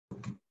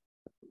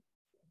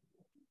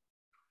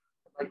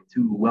I'd like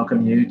to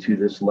welcome you to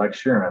this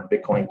lecture on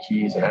Bitcoin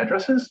keys and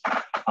addresses.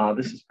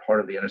 This is part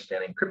of the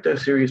Understanding Crypto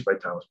series by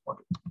Thomas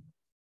Plunkett.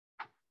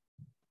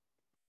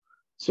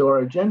 So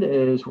our agenda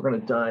is we're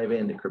going to dive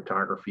into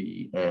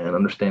cryptography and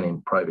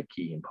understanding private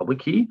key and public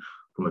key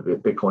from a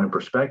Bitcoin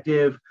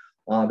perspective.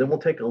 Then we'll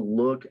take a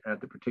look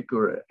at the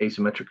particular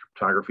asymmetric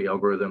cryptography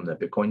algorithm that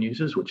Bitcoin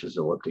uses, which is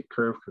elliptic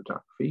curve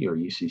cryptography, or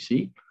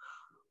UCC.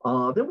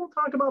 Then we'll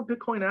talk about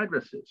Bitcoin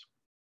addresses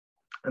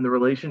and the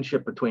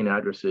relationship between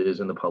addresses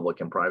and the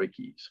public and private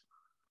keys.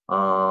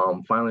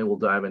 Finally, we'll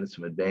dive into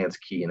some advanced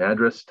key and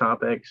address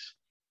topics,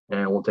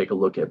 and we'll take a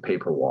look at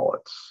paper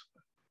wallets.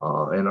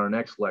 In our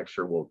next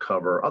lecture, we'll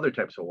cover other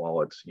types of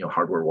wallets,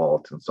 hardware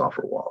wallets and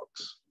software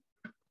wallets.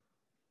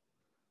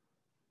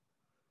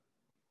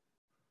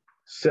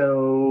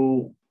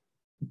 So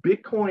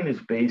Bitcoin is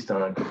based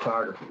on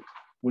cryptography,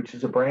 which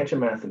is a branch of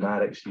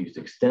mathematics used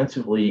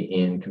extensively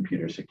in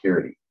computer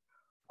security.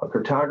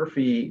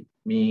 Cryptography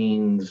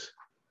means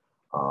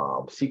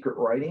secret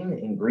writing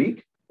in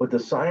Greek, but the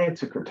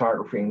science of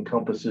cryptography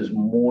encompasses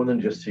more than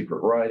just secret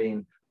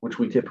writing, which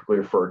we typically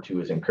refer to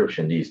as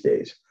encryption these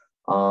days.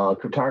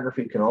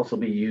 Cryptography can also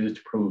be used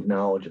to prove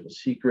knowledge of a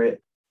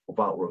secret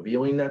without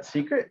revealing that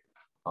secret,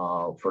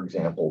 for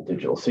example,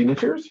 digital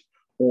signatures,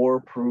 or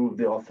prove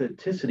the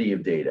authenticity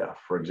of data,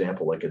 for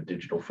example, like a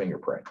digital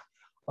fingerprint.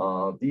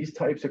 These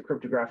types of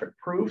cryptographic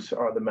proofs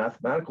are the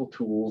mathematical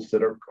tools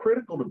that are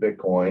critical to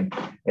Bitcoin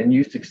and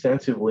used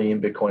extensively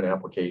in Bitcoin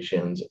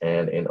applications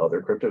and in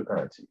other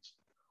cryptocurrencies.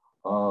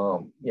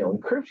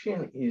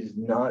 Encryption is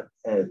not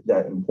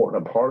that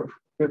important a part of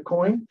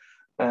Bitcoin,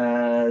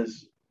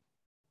 as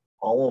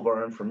all of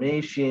our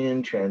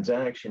information,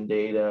 transaction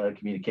data,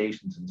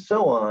 communications, and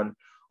so on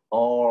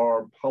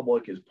are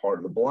public as part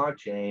of the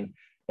blockchain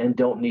and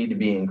don't need to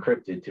be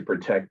encrypted to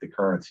protect the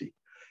currency.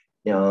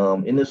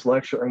 In this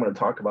lecture, I'm going to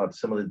talk about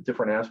some of the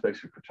different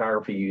aspects of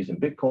cryptography used in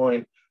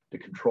Bitcoin to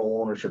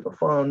control ownership of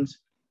funds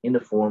in the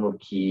form of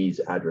keys,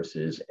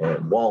 addresses,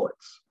 and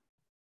wallets.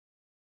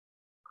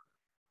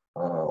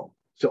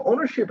 So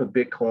ownership of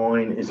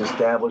Bitcoin is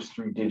established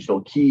through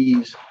digital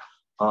keys,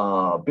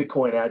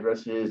 Bitcoin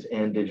addresses,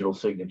 and digital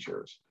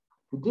signatures.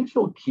 The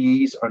digital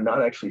keys are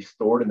not actually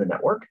stored in the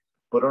network,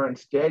 but are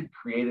instead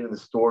created and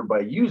stored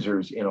by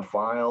users in a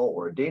file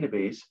or a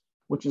database,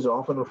 which is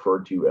often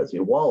referred to as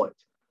a wallet.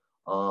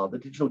 The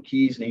digital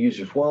keys in a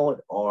user's wallet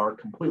are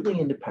completely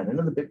independent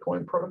of the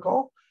Bitcoin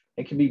protocol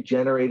and can be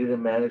generated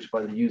and managed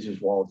by the user's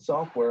wallet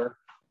software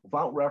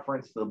without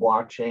reference to the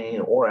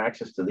blockchain or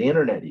access to the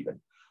internet even.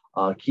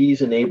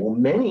 Keys enable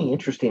many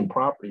interesting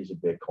properties of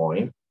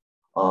Bitcoin,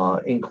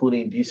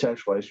 including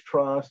decentralized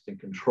trust and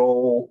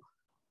control,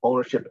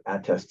 ownership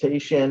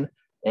attestation,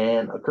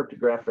 and a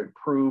cryptographic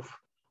proof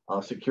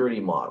security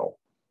model.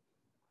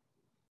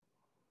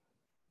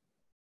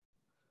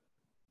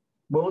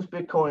 Most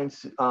Bitcoin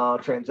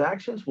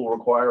transactions will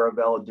require a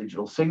valid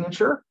digital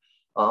signature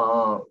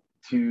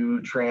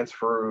to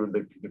transfer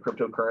the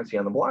cryptocurrency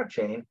on the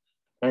blockchain,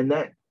 and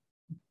that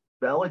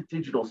valid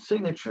digital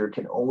signature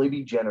can only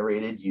be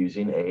generated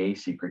using a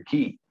secret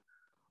key.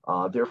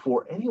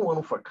 Therefore, anyone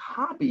with a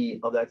copy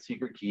of that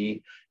secret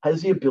key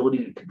has the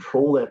ability to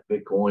control that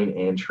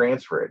Bitcoin and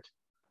transfer it.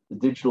 The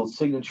digital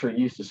signature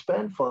used to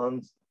spend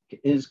funds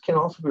can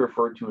also be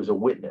referred to as a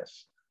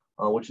witness,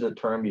 which is a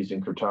term used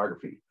in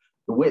cryptography.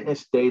 The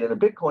witness date in a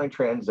Bitcoin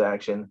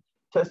transaction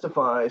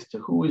testifies to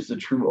who is the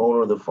true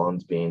owner of the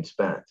funds being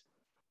spent.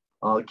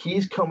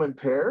 Keys come in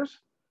pairs,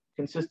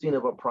 consisting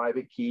of a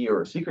private key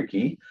or a secret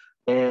key,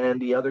 and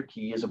the other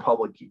key is a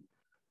public key.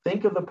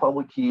 Think of the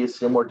public key as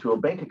similar to a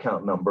bank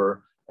account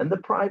number, and the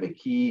private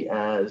key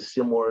as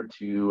similar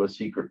to a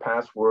secret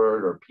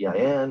password or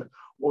PIN,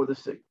 or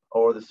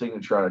the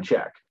signature on a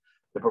check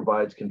that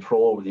provides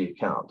control over the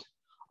account.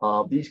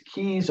 These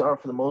keys are,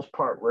 for the most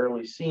part,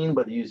 rarely seen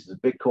by the users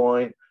of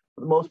Bitcoin. For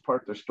the most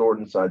part, they're stored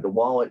inside the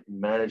wallet and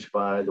managed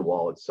by the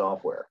wallet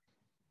software.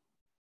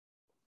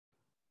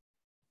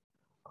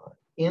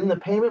 In the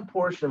payment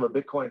portion of a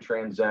Bitcoin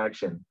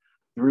transaction,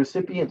 the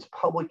recipient's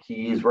public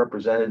key is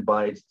represented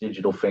by its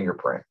digital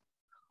fingerprint,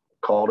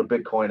 called a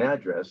Bitcoin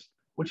address,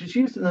 which is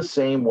used in the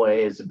same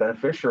way as the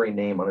beneficiary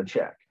name on a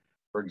check,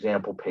 for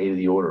example, pay to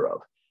the order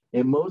of.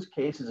 In most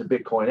cases, a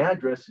Bitcoin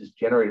address is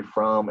generated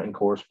from and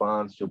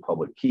corresponds to a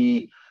public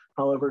key.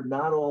 However,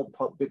 not all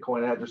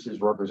Bitcoin addresses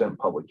represent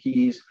public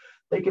keys.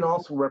 They can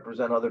also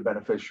represent other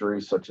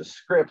beneficiaries such as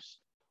scripts,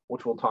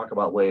 which we'll talk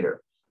about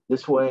later.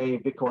 This way,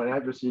 Bitcoin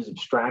addresses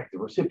abstract the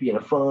recipient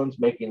of funds,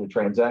 making the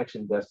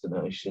transaction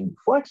destination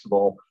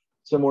flexible,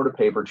 similar to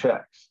paper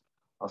checks.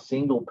 A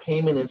single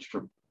payment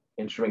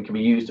instrument can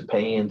be used to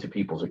pay into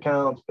people's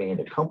accounts, pay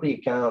into company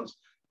accounts,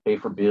 pay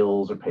for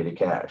bills, or pay to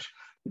cash.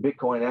 The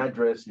Bitcoin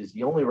address is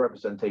the only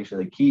representation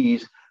of the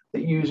keys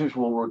that users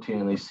will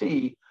routinely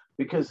see,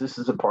 because this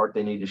is a part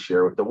they need to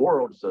share with the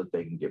world so that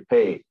they can get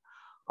paid.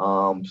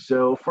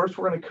 So first,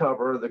 we're going to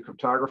cover the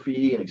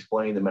cryptography and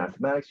explain the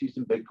mathematics used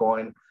in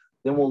Bitcoin.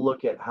 Then we'll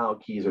look at how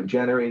keys are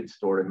generated,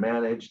 stored, and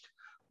managed.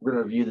 We're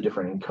going to review the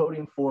different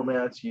encoding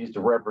formats used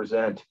to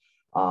represent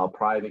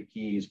private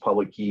keys,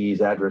 public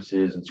keys,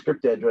 addresses, and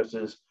script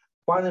addresses.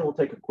 Finally, we'll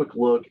take a quick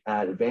look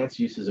at advanced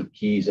uses of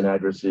keys and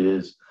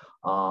addresses,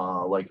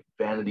 like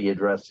vanity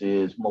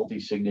addresses,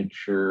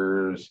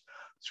 multi-signatures,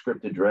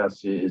 script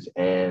addresses,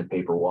 and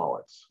paper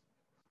wallets.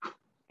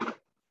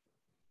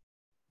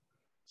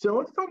 So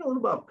let's talk a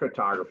little about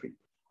cryptography.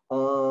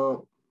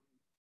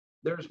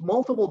 There's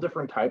multiple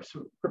different types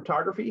of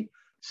cryptography.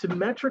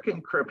 Symmetric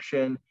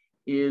encryption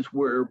is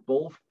where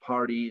both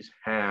parties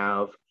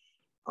have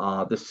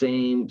the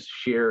same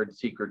shared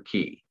secret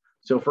key.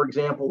 So for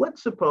example,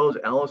 let's suppose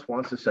Alice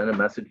wants to send a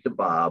message to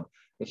Bob,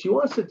 and she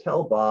wants to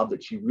tell Bob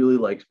that she really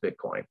likes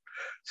Bitcoin.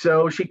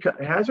 So she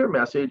has her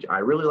message, I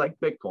really like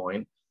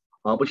Bitcoin,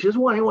 but she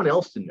doesn't want anyone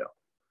else to know.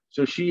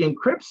 So she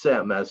encrypts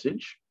that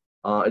message.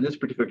 In this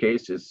particular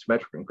case, it's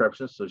symmetric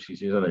encryption, so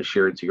she's using a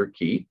shared secret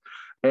key.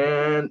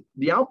 And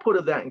the output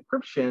of that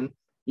encryption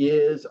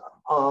is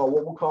what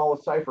we'll call a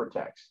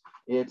ciphertext.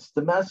 It's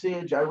the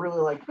message, I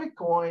really like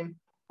Bitcoin,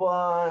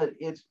 but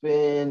it's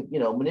been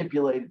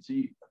manipulated so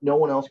no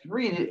one else can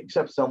read it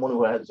except someone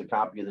who has a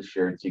copy of the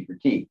shared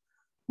secret key.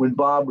 When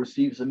Bob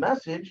receives a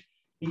message,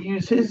 he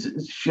uses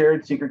his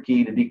shared secret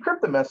key to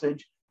decrypt the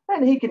message,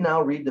 and he can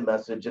now read the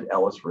message that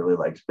Ellis really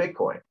likes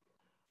Bitcoin.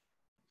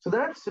 So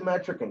that's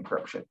symmetric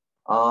encryption.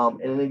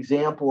 And an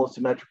example of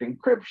symmetric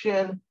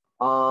encryption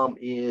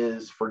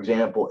is, for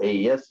example,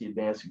 AES, the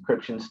Advanced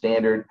Encryption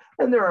Standard,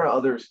 and there are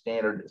other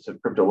standards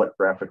of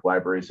cryptographic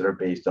libraries that are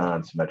based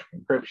on symmetric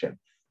encryption.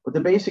 But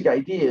the basic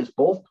idea is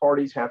both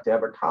parties have to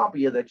have a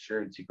copy of that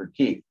shared secret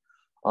key.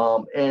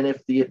 And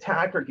if the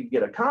attacker can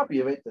get a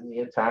copy of it, then the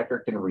attacker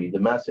can read the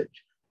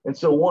message. And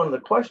so one of the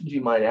questions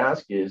you might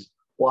ask is,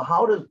 well,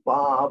 how does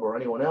Bob or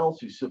anyone else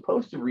who's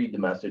supposed to read the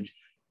message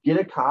get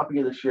a copy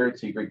of the shared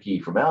secret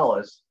key from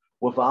Alice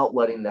without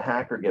letting the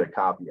hacker get a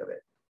copy of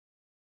it?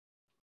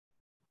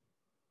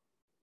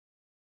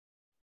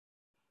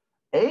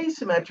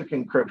 Asymmetric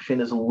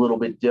encryption is a little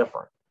bit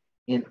different.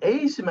 In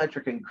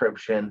asymmetric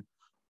encryption,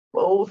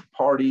 both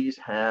parties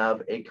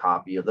have a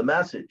copy of the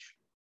message.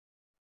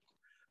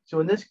 So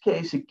in this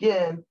case,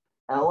 again,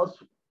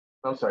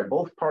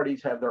 both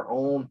parties have their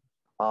own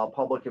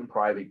public and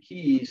private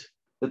keys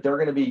that they're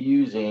going to be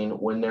using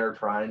when they're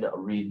trying to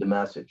read the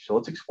message. So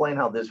let's explain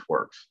how this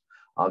works,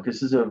 because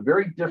this is a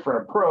very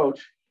different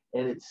approach,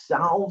 and it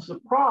solves the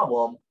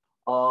problem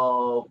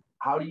of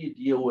how do you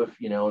deal with,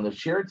 in the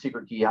shared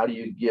secret key, how do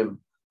you give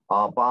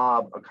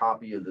Bob a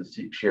copy of the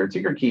shared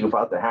secret key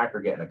without the hacker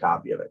getting a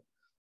copy of it?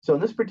 So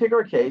in this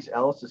particular case,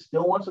 Alice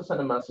still wants to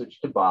send a message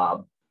to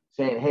Bob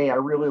saying, hey, I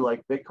really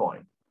like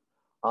Bitcoin.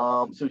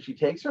 So she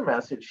takes her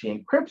message, she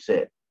encrypts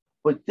it,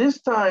 but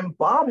this time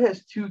Bob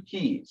has two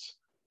keys.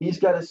 He's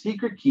got a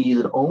secret key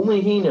that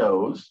only he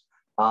knows,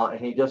 and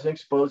he doesn't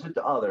expose it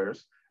to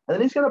others. And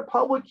then he's got a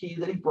public key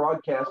that he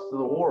broadcasts to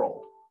the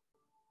world.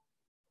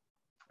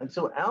 And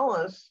so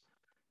Alice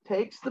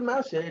takes the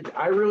message,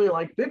 I really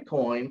like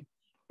Bitcoin,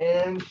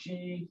 and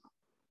she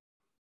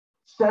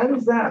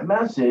sends that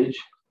message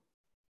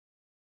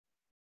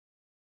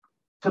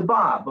to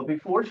Bob. But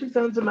before she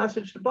sends a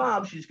message to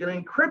Bob, she's going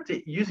to encrypt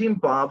it using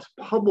Bob's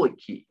public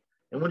key.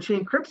 And when she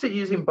encrypts it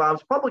using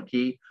Bob's public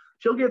key,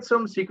 she'll get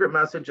some secret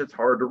message that's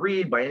hard to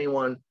read by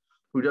anyone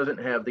who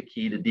doesn't have the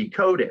key to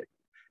decode it.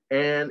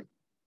 And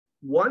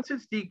once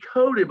it's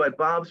decoded by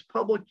Bob's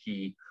public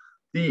key,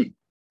 the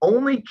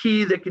only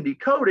key that can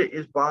decode it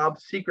is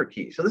Bob's secret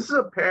key. So this is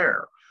a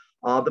pair.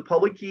 The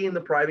public key and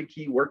the private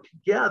key work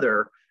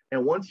together.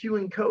 And once you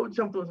encode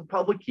something with a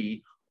public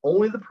key,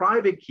 only the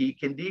private key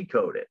can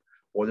decode it,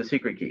 or the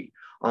secret key.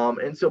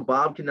 And so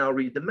Bob can now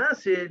read the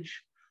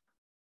message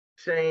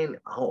saying,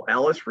 oh,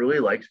 Alice really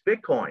likes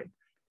Bitcoin.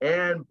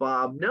 And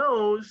Bob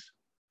knows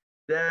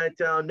that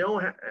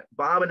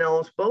Bob and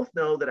Alice both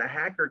know that a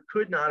hacker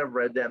could not have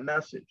read that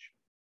message.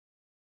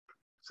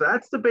 So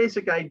that's the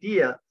basic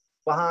idea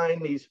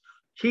behind these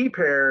key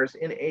pairs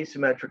in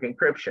asymmetric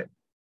encryption.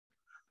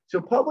 So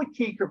public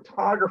key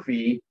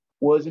cryptography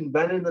was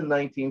invented in the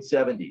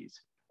 1970s,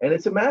 and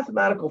it's a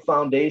mathematical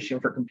foundation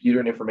for computer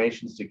and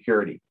information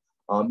security.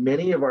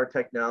 Many of our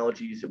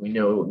technologies that we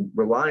know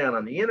rely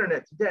on the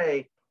internet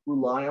today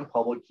rely on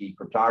public key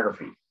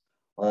cryptography.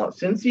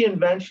 Since the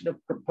invention of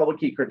public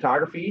key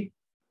cryptography,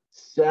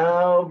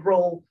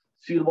 several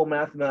suitable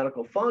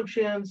mathematical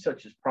functions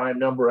such as prime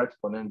number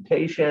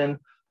exploitation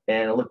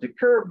and elliptic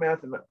curve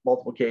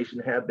multiplication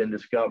have been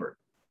discovered.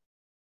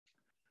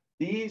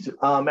 These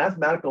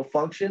mathematical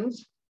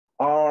functions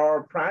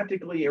are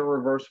practically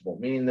irreversible,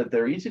 meaning that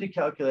they're easy to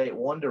calculate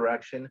one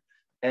direction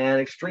and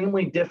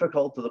extremely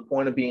difficult to the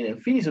point of being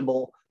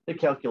infeasible to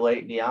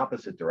calculate in the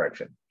opposite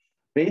direction.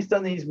 Based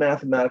on these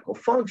mathematical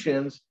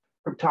functions,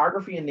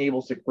 cryptography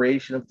enables the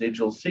creation of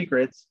digital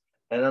secrets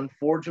and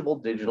unforgeable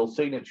digital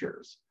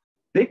signatures.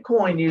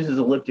 Bitcoin uses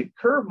elliptic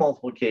curve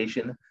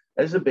multiplication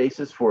as the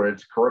basis for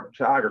its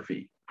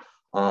cryptography.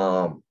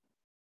 In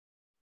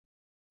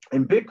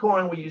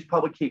Bitcoin, we use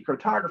public key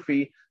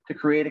cryptography to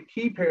create a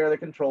key pair that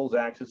controls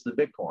access to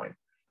Bitcoin.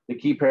 The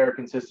key pair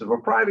consists of a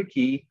private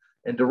key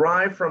and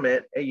derive from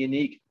it a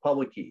unique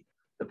public key.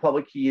 The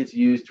public key is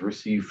used to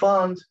receive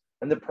funds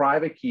and the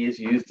private key is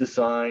used to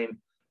sign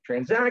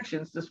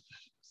transactions to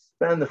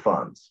spend the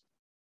funds.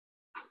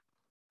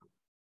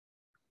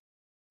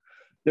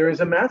 There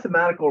is a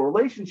mathematical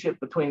relationship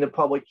between the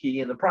public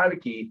key and the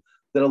private key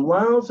that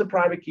allows the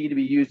private key to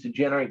be used to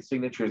generate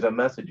signatures on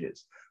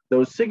messages.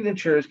 Those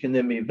signatures can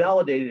then be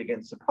validated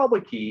against the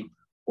public key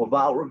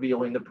without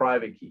revealing the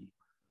private key.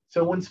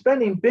 So when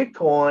spending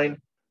Bitcoin,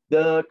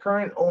 the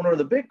current owner of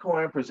the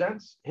Bitcoin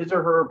presents his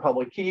or her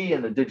public key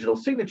and the digital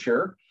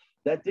signature.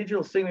 That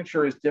digital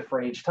signature is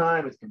different each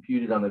time it's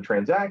computed on the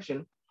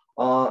transaction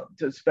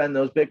to spend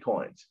those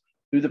Bitcoins.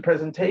 Through the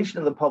presentation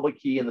of the public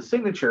key and the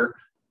signature,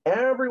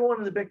 everyone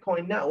in the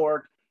Bitcoin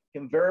network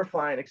can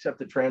verify and accept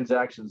the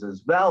transactions as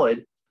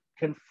valid,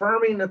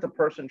 confirming that the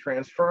person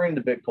transferring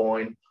the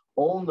Bitcoin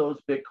owned those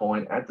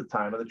Bitcoin at the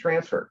time of the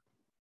transfer.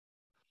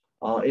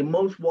 In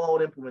most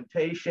wallet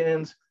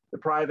implementations, the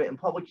private and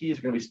public keys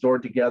are going to be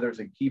stored together as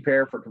a key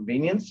pair for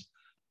convenience.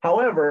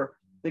 However,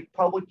 the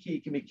public key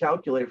can be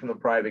calculated from the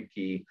private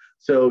key,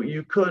 so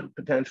you could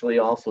potentially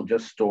also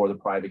just store the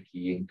private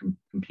key and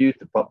compute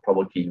the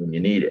public key when you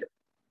need it.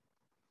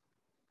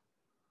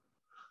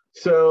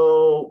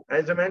 So,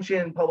 as I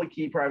mentioned, public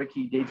key, private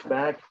key dates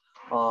back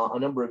a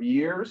number of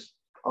years.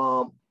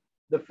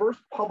 The first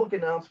public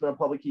announcement of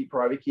public key,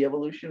 private key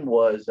evolution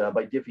was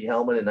by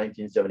Diffie-Hellman in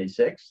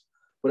 1976.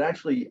 But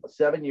actually,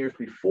 7 years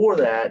before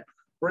that,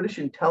 British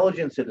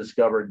intelligence had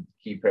discovered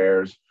key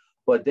pairs,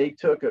 but they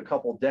took a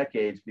couple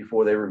decades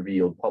before they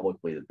revealed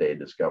publicly that they had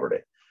discovered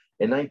it.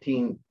 In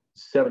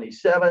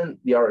 1977,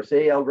 the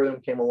RSA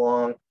algorithm came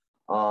along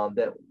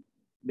that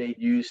made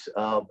use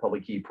of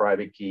public key,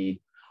 private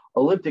key.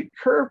 Elliptic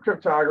curve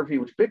cryptography,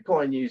 which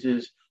Bitcoin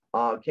uses,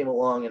 came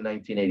along in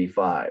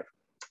 1985.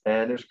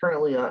 And there's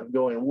currently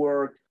ongoing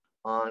work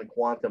on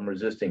quantum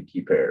resistant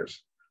key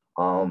pairs.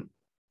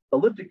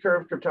 Elliptic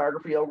curve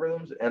cryptography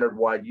algorithms entered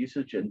wide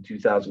usage in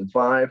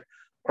 2005,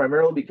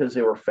 primarily because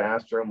they were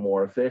faster and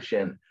more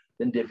efficient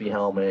than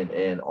Diffie-Hellman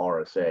and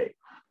RSA.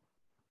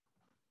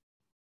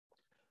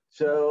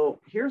 So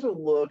here's a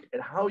look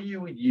at how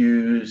you would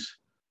use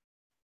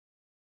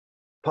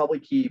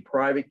public key,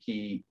 private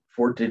key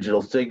for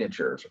digital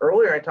signatures.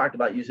 Earlier, I talked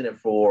about using it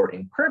for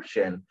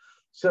encryption.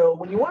 So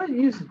when you want to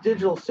use a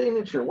digital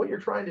signature, what you're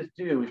trying to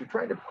do is you're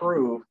trying to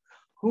prove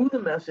who the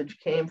message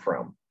came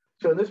from.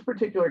 So in this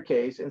particular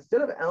case,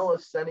 instead of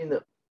Alice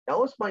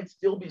Alice might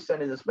still be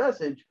sending this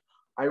message,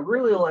 I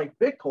really like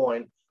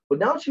Bitcoin, but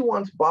now she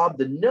wants Bob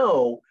to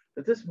know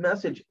that this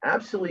message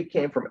absolutely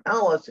came from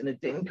Alice and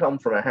it didn't come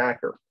from a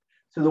hacker.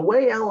 So the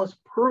way Alice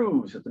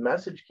proves that the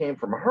message came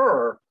from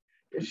her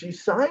is she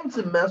signs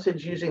the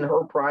message using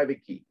her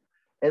private key,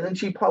 and then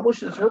she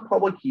publishes her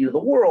public key to the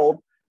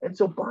world. And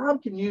so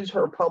Bob can use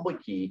her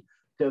public key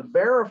to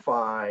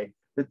verify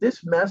that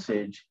this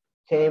message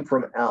came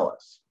from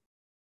Alice.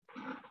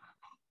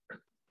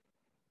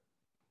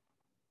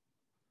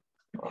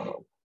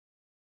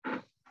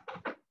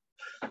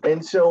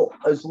 And so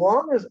as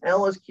long as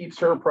Alice keeps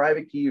her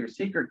private key or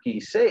secret key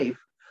safe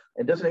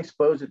and doesn't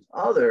expose it to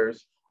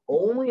others,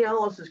 only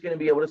Alice is going to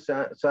be able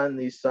to send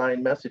these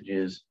signed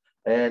messages,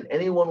 and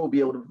anyone will be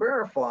able to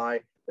verify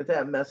that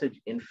that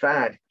message in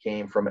fact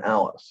came from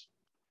Alice.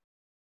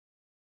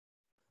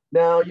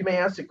 Now, you may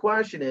ask the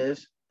question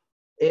is,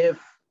 if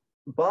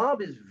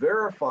Bob is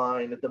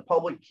verifying that the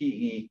public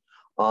key,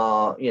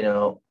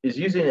 is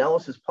using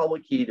Alice's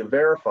public key to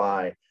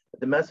verify that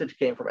the message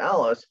came from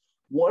Alice,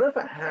 what if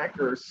a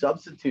hacker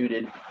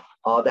substituted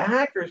the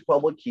hacker's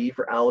public key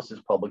for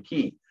Alice's public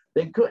key?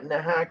 Then couldn't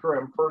the hacker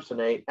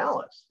impersonate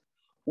Alice?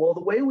 Well,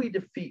 the way we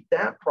defeat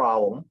that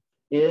problem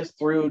is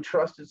through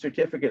trusted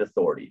certificate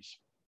authorities.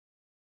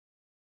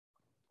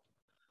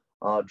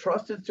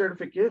 Trusted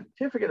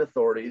certificate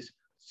authorities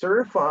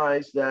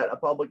certifies that a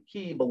public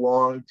key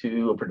belonged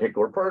to a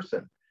particular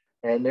person.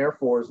 And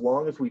therefore, as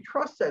long as we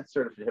trust that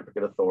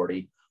certificate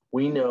authority,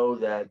 we know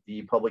that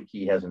the public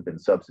key hasn't been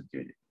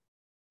substituted.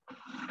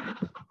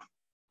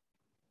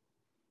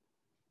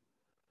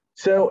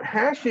 So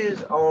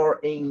hashes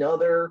are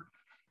another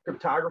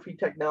cryptography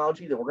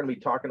technology that we're going to be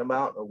talking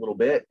about in a little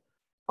bit.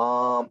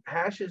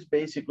 Hashes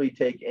basically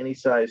take any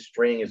size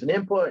string as an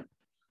input.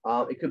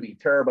 It could be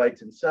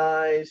terabytes in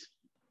size.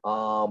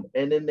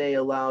 And then they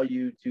allow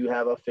you to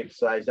have a fixed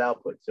size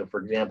output. So for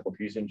example, if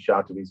you're using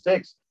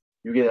SHA-256,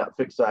 you get a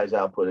fixed size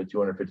output of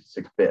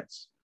 256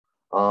 bits.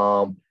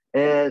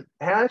 And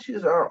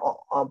hashes are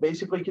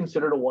basically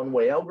considered a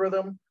one-way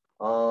algorithm.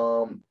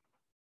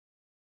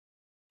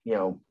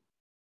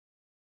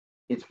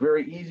 It's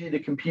very easy to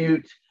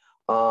compute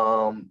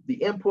the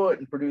input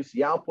and produce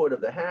the output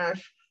of the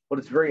hash, but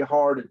it's very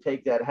hard to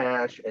take that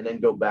hash and then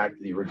go back to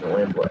the original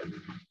input.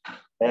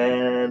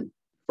 And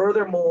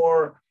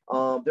furthermore,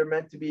 they're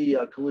meant to be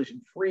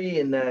collision-free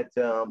in that,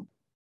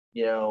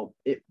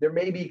 there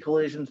may be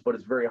collisions, but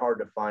it's very hard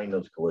to find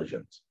those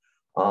collisions.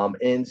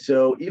 And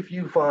so if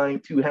you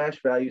find two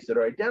hash values that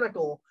are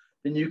identical,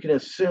 then you can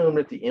assume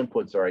that the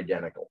inputs are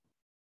identical.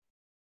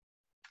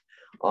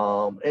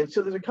 And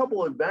so there's a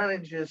couple of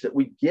advantages that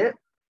we get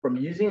from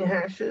using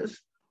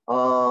hashes.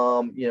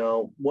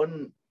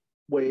 One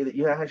way that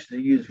you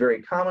actually use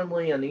very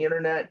commonly on the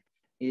internet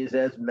is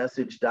as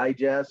message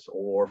digests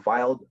or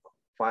file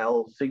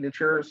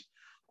signatures.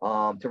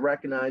 To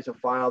recognize a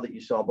file that you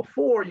saw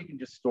before, you can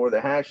just store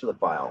the hash of the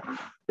file.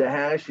 The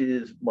hash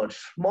is much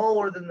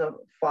smaller than the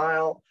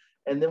file.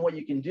 And then what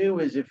you can do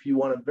is if you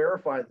want to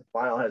verify that the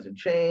file hasn't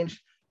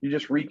changed, you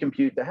just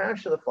recompute the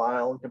hash of the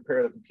file and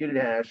compare the computed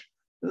hash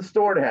to the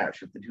stored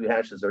hash. If the two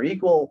hashes are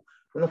equal,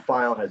 then the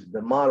file hasn't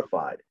been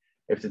modified.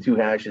 If the two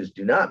hashes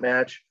do not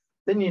match,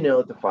 then you know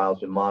that the file's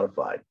been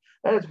modified.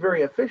 And it's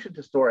very efficient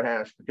to store a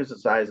hash because the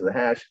size of the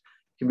hash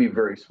can be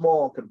very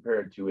small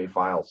compared to a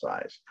file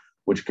size,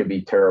 which could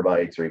be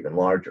terabytes or even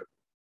larger.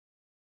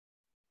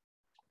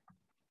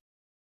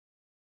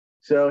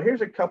 So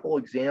here's a couple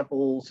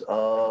examples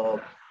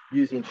of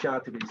using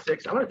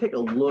SHA-256. I'm going to take a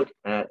look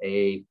at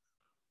a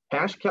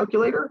hash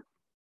calculator.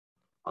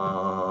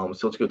 So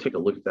let's go take a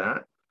look at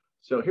that.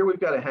 So here we've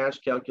got a hash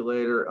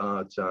calculator.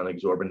 It's on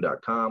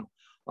exorbitant.com.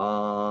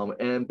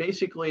 And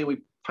basically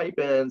we type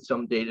in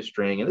some data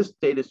string, and this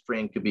data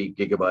string could be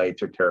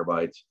gigabytes or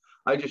terabytes.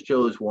 I just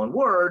chose one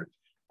word,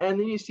 and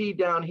then you see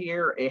down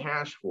here a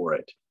hash for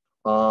it,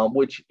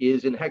 which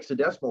is in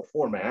hexadecimal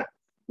format,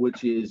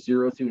 which is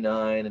 0 through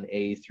 9 and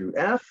A through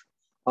F.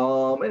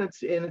 And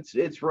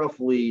it's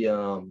roughly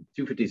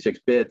 256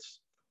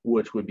 bits,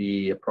 which would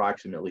be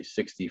approximately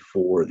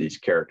 64 of these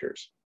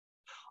characters.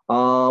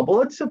 But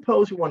let's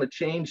suppose we want to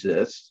change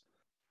this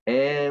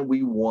and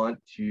we want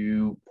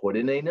to put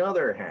in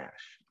another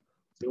hash.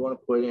 So we want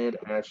to put in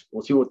hash.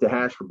 We'll see what the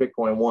hash for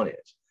Bitcoin 1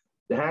 is.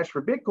 The hash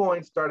for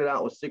Bitcoin started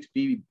out with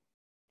 6B88C0.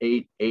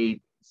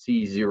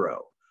 Let's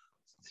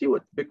see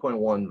what Bitcoin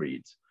 1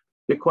 reads.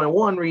 Bitcoin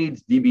 1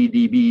 reads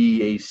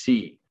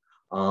DBDBAC.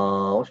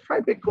 Let's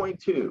try Bitcoin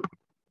 2.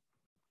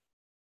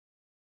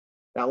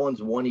 That one's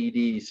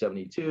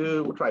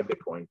 1ED72. We'll try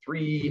Bitcoin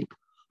 3.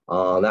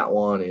 That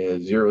one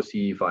is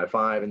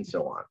 0C55 and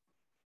so on.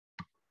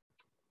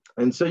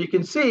 And so you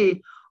can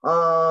see,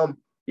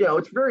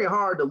 it's very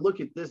hard to look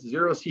at this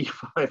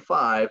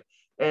 0C55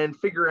 and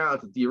figure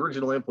out that the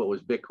original input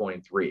was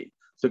Bitcoin 3.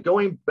 So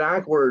going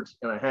backwards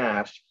in a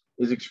hash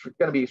is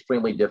going to be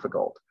extremely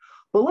difficult.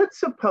 But let's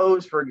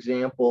suppose, for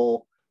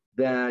example,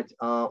 that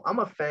I'm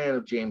a fan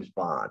of James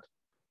Bond,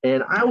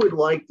 and I would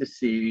like to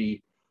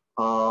see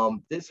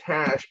this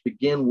hash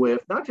begin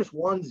with not just 10,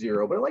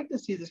 but I'd like to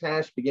see this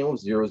hash begin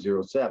with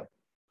 007.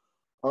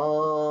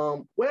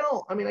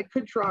 Well, I mean, I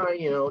could try,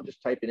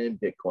 just typing in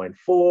Bitcoin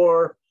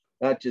 4.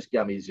 That just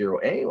got me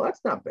 0A. Well,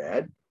 that's not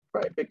bad.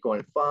 Try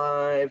Bitcoin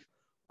 5.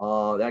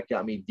 That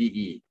got me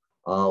DE.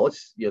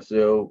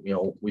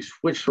 We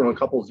switched from a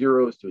couple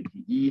zeros to a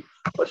DE.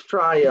 Let's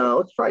try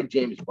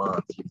James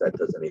Bond, see if that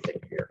does anything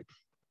here.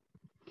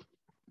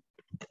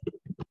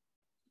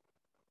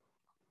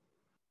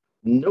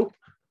 Nope.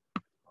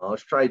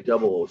 Let's try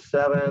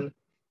 007.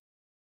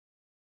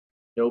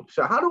 Nope.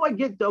 So how do I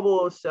get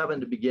 007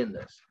 to begin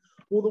this?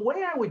 Well, the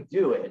way I would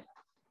do it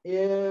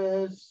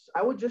is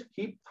I would just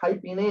keep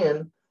typing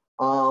in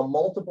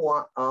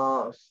multiple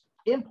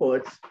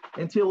inputs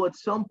until at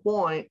some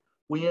point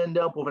we end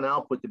up with an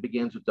output that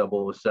begins with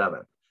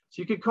 007.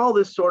 So you could call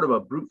this sort of a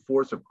brute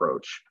force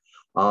approach.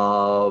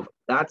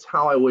 That's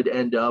how I would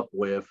end up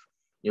with,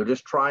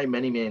 just try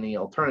many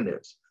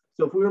alternatives.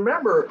 So if we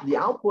remember, the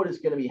output is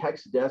going to be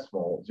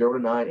hexadecimal, 0 to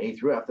 9, A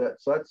through F.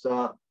 So that's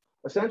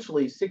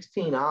essentially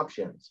 16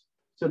 options.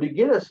 So to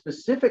get a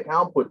specific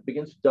output that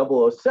begins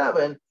with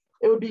 007,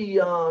 it would be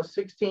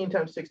 16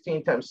 times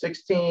 16 times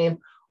 16,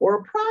 or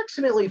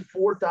approximately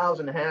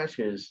 4,000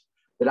 hashes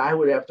that I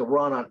would have to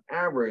run on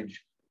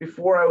average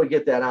before I would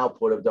get that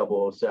output of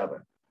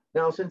 007.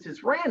 Now, since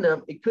it's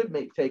random, it could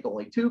take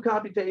only 2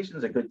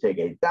 computations. It could take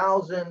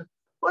 8,000,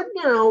 but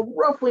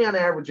roughly on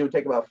average, it would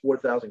take about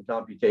 4,000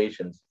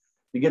 computations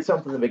to get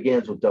something that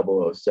begins with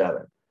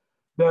 007.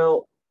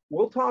 Now,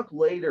 we'll talk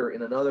later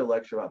in another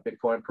lecture about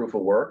Bitcoin proof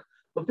of work,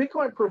 but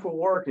Bitcoin proof of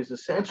work is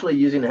essentially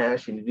using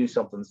hashing to do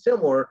something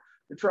similar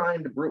to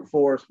trying to brute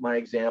force my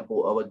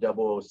example of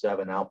a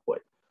 007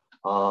 output.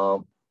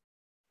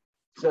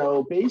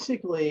 So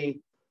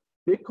basically,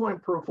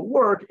 Bitcoin proof of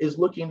work is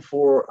looking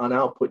for an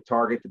output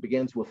target that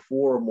begins with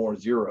 4 or more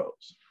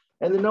zeros.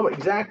 And the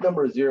exact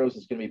number of zeros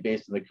is going to be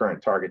based on the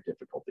current target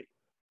difficulty.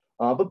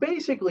 But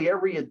basically,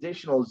 every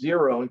additional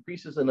zero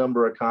increases the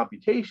number of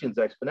computations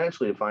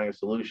exponentially to find a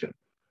solution.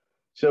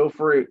 So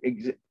for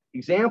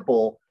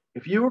example,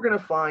 if you were going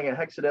to find a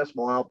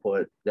hexadecimal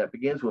output that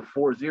begins with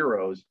 4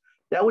 zeros,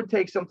 that would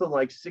take something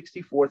like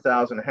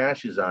 64,000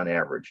 hashes on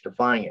average to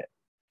find it.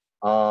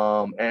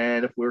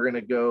 And if we're going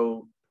to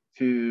go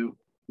to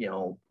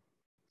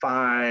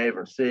 5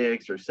 or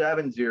 6 or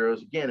 7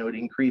 zeros, again, it would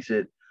increase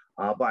it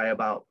by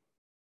about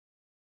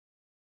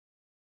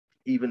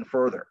even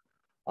further.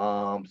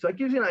 So that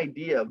gives you an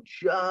idea of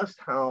just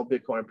how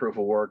Bitcoin proof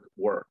of work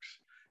works.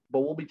 But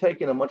we'll be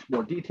taking a much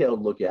more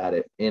detailed look at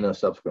it in a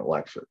subsequent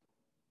lecture.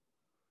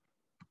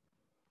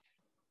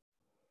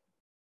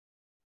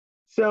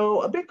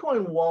 So a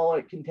Bitcoin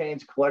wallet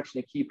contains a collection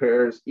of key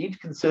pairs, each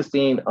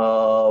consisting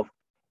of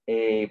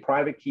a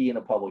private key and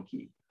a public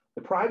key.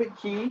 The private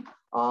key,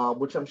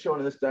 which I'm showing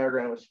in this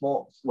diagram with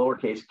small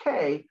lowercase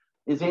k,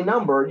 is a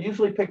number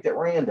usually picked at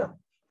random.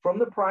 From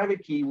the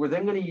private key, we're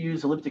then going to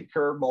use elliptic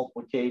curve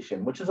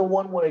multiplication, which is a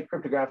one-way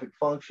cryptographic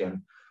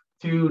function,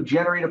 to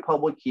generate a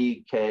public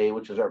key k,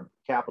 which is our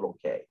capital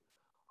K.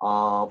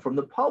 From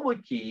the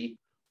public key,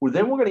 we're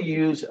going to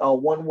use a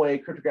one-way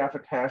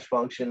cryptographic hash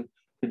function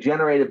to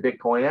generate a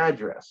Bitcoin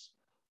address.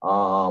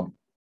 So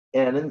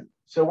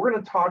we're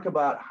going to talk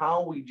about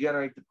how we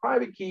generate the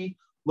private key,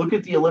 look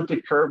at the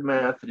elliptic curve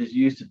math that is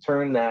used to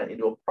turn that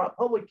into a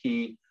public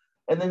key,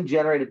 and then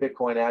generate a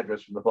Bitcoin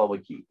address from the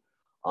public key.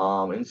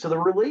 And so the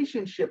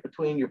relationship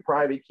between your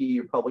private key,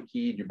 your public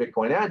key, and your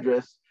Bitcoin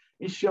address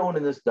is shown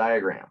in this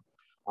diagram.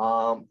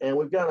 And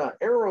we've got an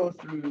arrow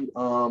through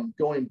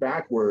going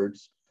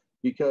backwards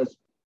because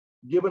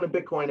given a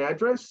Bitcoin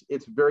address,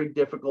 it's very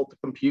difficult to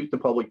compute the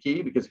public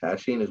key because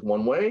hashing is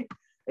one way.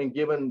 And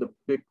given the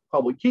big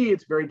public key,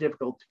 it's very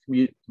difficult to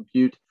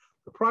compute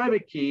the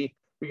private key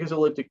because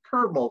elliptic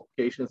curve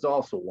multiplication is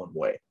also one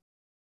way.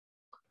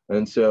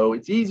 And so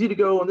it's easy to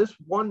go in this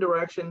one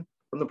direction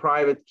from the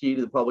private key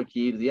to the public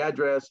key to the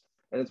address,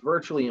 and it's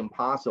virtually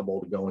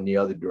impossible to go in the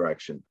other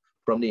direction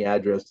from the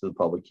address to the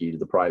public key to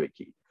the private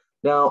key.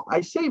 Now,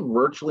 I say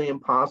virtually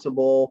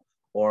impossible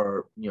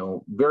or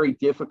very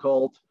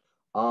difficult.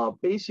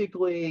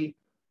 Basically,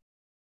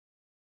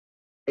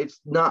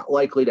 it's not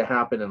likely to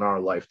happen in our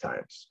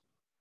lifetimes.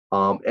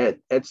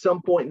 At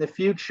some point in the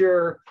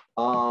future,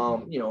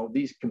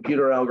 these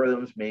computer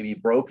algorithms may be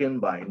broken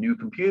by new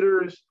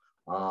computers,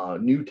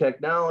 new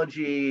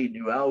technology,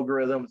 new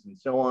algorithms, and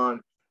so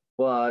on.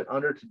 But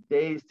under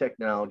today's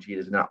technology, it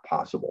is not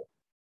possible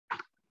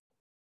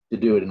to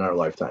do it in our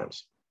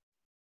lifetimes.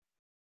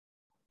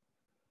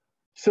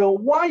 So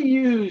why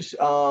use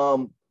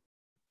asymmetric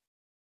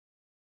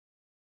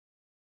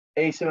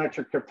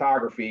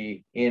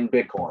cryptography in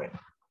Bitcoin?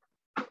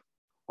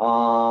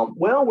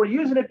 Well, we're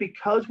using it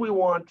because we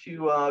want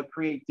to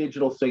create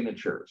digital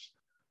signatures,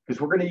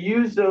 because we're going to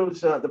use those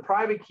the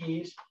private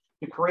keys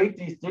to create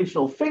these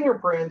digital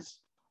fingerprints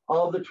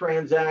of the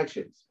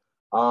transactions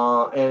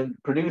and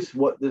produce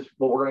what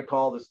we're going to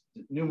call this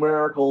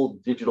numerical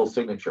digital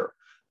signature.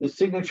 This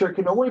signature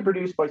can only be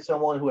produced by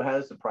someone who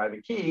has the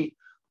private key,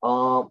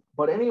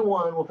 but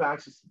anyone with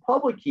access to the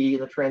public key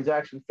and the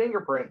transaction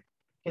fingerprint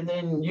can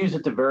then use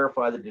it to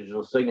verify the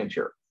digital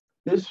signature.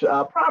 This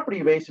property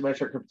of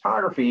asymmetric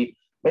cryptography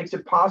makes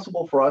it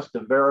possible for us to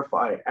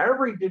verify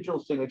every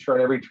digital signature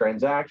in every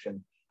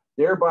transaction,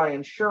 thereby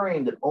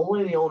ensuring that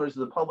only the owners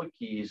of the public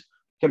keys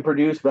can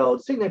produce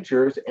valid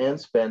signatures and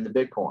spend the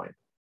Bitcoin.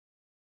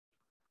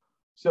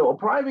 So a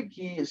private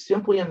key is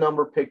simply a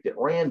number picked at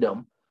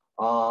random.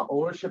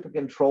 Ownership and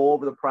control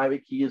over the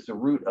private key is the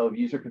root of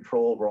user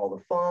control over all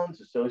the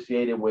funds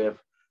associated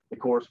with the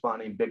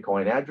corresponding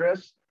Bitcoin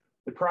address.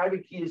 The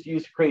private key is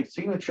used to create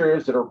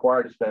signatures that are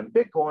required to spend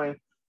Bitcoin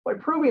by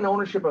proving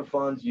ownership of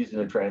funds using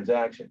a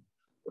transaction.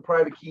 The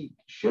private key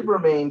should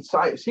remain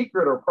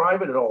secret or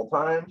private at all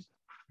times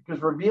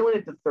because revealing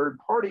it to third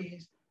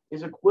parties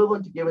is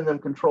equivalent to giving them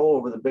control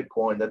over the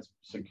Bitcoin that's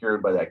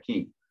secured by that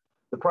key.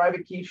 The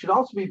private key should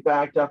also be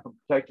backed up and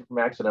protected from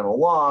accidental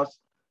loss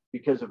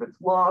because if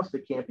it's lost,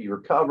 it can't be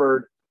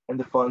recovered and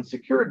the funds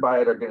secured by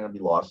it are going to be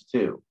lost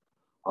too.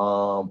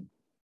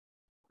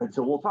 And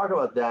so we'll talk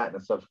about that in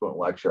a subsequent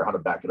lecture, how to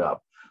back it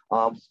up.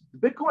 The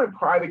Bitcoin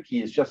private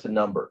key is just a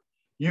number.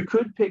 You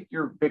could pick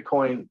your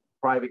Bitcoin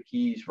private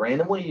keys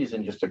randomly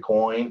using just a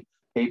coin,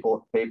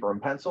 paper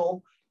and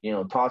pencil.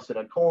 Toss in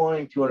a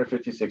coin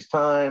 256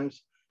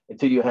 times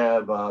until you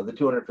have the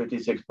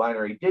 256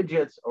 binary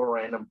digits of a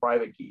random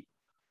private key.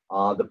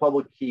 The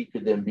public key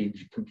could then be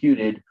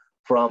computed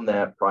from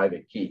that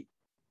private key.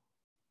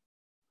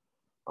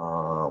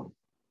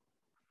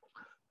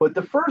 But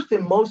the first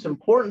and most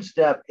important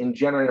step in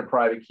generating a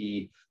private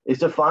key is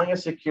to find a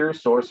secure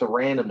source of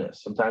randomness,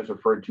 sometimes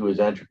referred to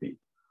as entropy.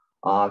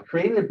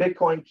 Creating a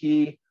Bitcoin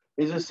key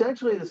is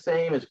essentially the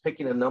same as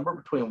picking a number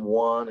between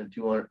 1 and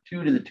 2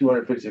 to the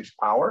 256th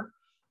power.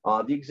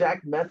 The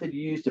exact method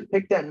you use to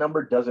pick that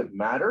number doesn't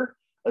matter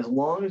as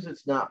long as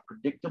it's not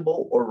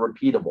predictable or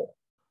repeatable.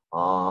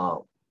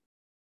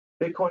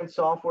 Bitcoin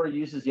software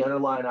uses the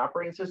underlying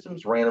operating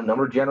systems, random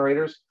number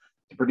generators,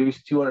 to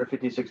produce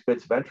 256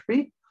 bits of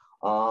entropy.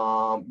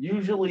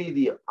 Usually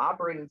the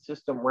operating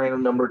system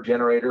random number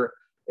generator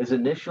is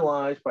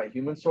initialized by a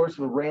human source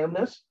of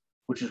randomness,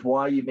 which is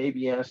why you may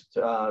be asked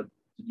to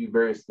do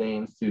various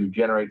things to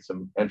generate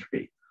some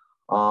entropy.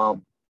 More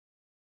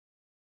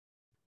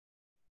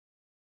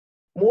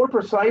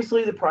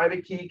precisely, the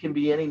private key can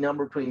be any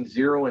number between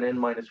 0 and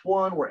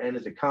n-1, where n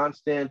is a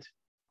constant,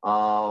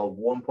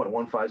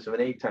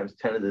 1.1578 times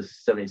 10 to the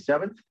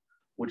 77th,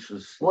 which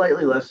is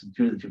slightly less than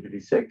 2 to the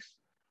 256.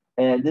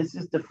 And this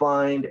is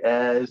defined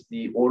as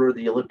the order of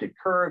the elliptic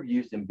curve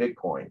used in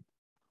Bitcoin.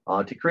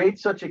 To create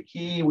such a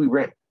key, we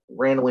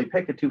randomly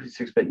pick a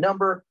 256-bit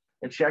number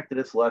and check that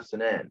it's less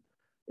than n.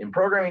 In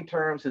programming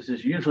terms, this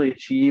is usually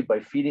achieved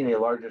by feeding a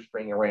larger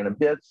string of random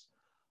bits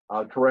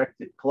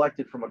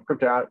collected from a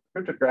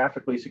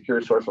cryptographically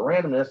secure source of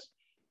randomness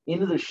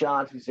into the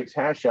SHA-256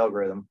 hash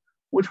algorithm,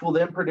 which will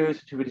then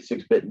produce a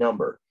 256-bit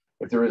number.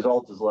 If the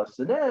result is less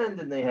than n,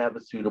 then they have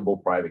a suitable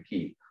private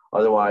key.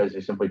 Otherwise,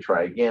 they simply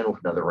try again with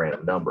another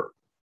random number.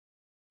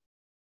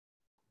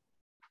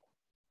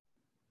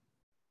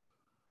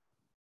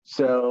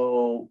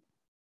 So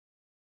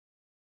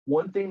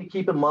one thing to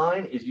keep in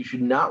mind is you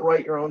should not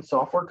write your own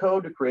software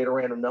code to create a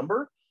random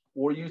number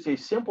or use a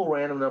simple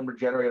random number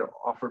generator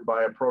offered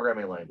by a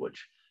programming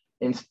language.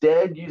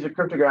 Instead, use a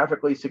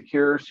cryptographically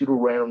secure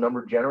pseudo-random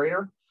number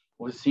generator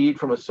with a seed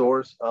from a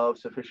source of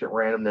sufficient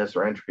randomness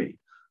or entropy.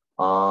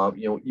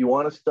 You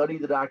want to study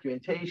the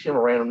documentation of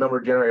a random number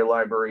generator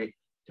library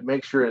to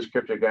make sure it's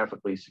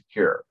cryptographically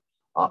secure.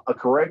 A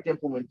correct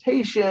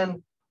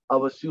implementation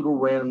of a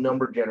pseudo-random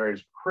number generator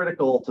is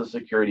critical to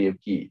security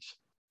of keys.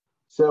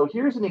 So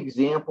here's an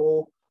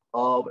example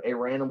of a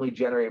randomly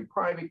generated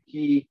private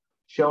key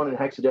shown in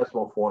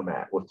hexadecimal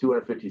format with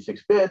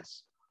 256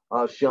 bits,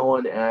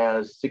 shown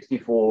as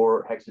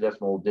 64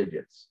 hexadecimal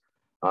digits.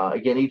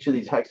 Again, each of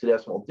these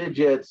hexadecimal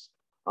digits,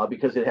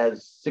 because it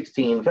has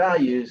 16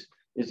 values,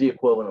 is the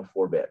equivalent of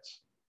 4 bits.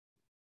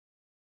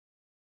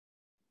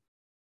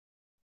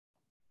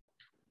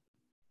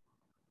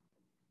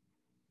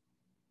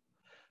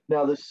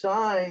 Now, the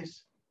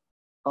size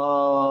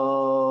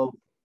of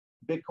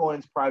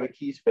Bitcoin's private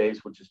key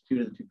space, which is 2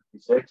 to the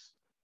 256,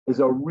 is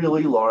a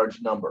really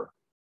large number.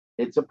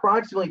 It's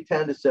approximately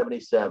 10 to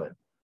 77.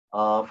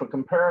 For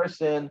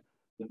comparison,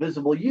 the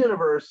visible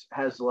universe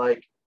has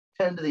like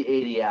 10 to the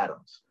 80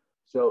 atoms.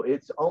 So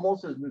it's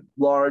almost as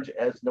large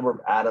as the number of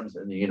atoms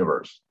in the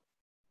universe.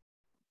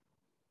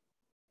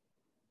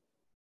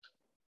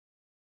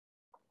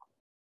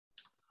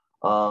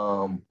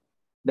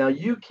 Now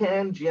you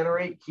can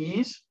generate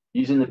keys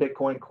using the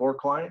Bitcoin Core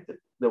client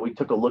that we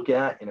took a look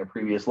at in a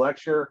previous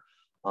lecture,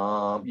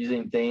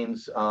 using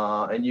things,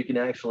 and you can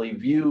actually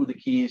view the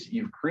keys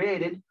you've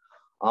created.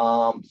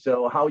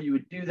 So how you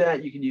would do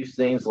that, you can use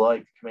things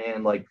like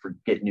command like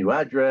forget new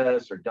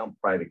address or dump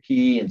private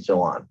key and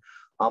so on.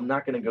 I'm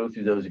not going to go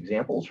through those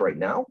examples right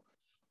now.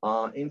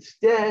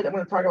 Instead, I'm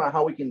going to talk about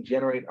how we can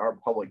generate our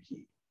public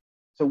key.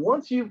 So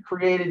once you've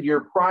created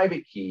your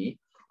private key,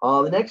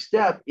 the next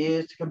step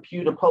is to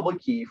compute a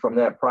public key from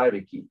that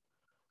private key.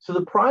 So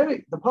the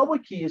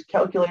public key is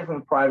calculated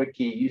from the private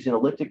key using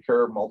elliptic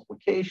curve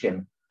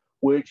multiplication,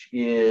 which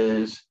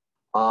is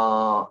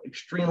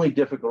extremely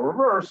difficult to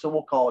reverse, so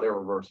we'll call it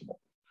irreversible.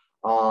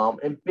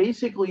 And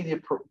basically the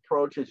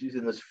approach is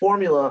using this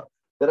formula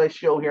that I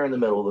show here in the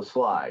middle of the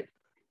slide,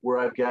 where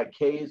I've got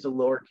K is a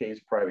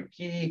lowercase private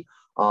key,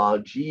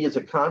 G is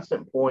a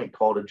constant point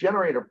called a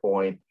generator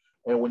point,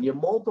 and when you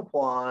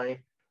multiply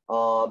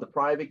the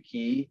private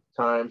key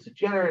times the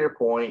generator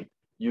point,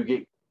 you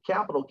get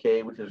capital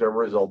K, which is our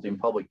resulting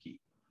public key.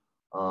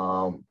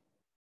 And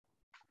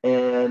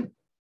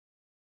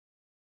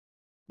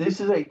this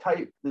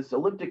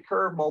elliptic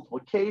curve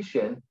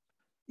multiplication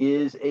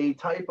is a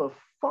type of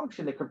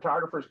function that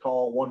cryptographers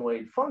call a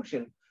one-way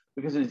function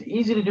because it is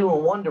easy to do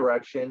in one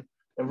direction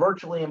and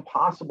virtually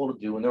impossible to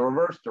do in the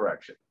reverse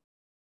direction.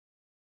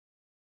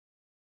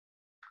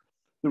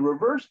 The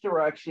reverse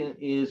direction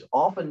is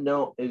often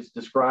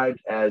described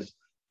as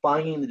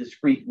finding the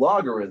discrete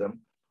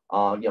logarithm,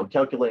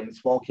 calculating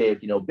small k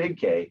if you know big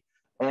K,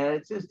 and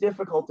it's as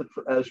difficult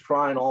as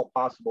trying all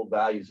possible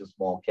values of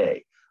small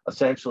k.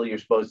 Essentially,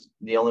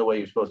 the only way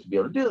you're supposed to be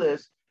able to do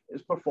this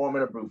is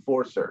performing a brute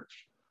force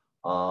search,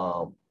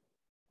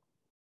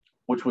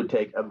 which would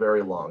take a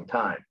very long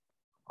time.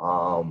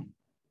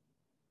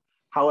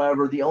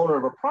 However, the owner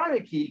of a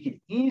private key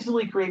can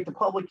easily create the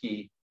public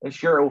key and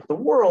share it with the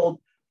world,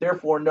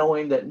 therefore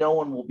knowing that no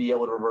one will be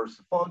able to reverse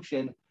the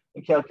function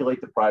and calculate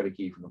the private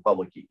key from the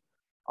public key.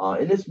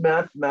 And this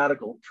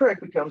mathematical trick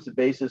becomes the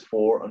basis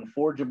for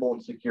unforgeable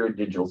and secure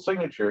digital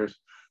signatures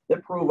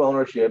that prove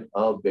ownership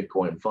of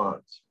Bitcoin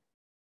funds.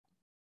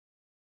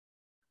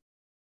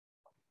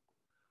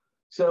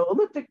 So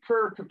elliptic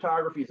curve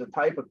cryptography is a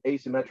type of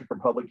asymmetric or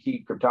public key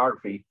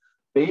cryptography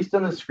based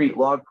on the discrete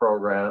log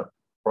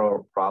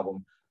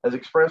problem as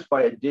expressed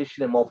by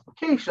addition and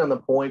multiplication on the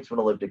points of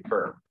an elliptic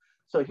curve.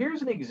 So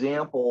here's an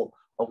example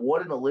of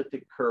what an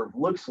elliptic curve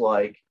looks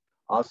like,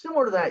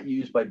 similar to that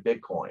used by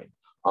Bitcoin.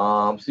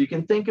 So you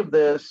can think of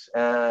this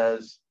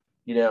as,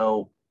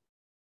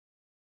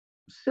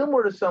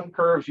 similar to some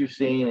curves you've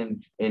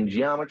seen in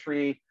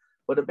geometry,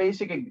 but a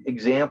basic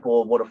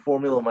example of what a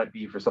formula might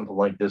be for something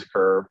like this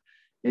curve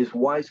is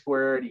y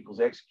squared equals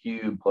x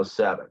cubed plus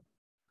 7.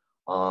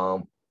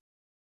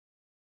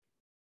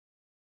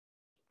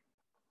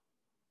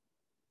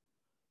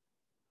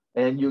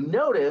 And you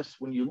notice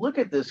when you look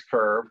at this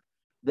curve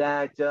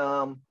that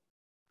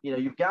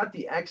you've got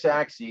the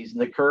x-axis and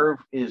the curve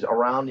is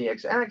around the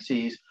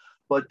x-axis,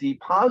 but the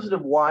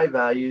positive y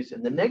values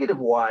and the negative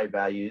y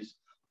values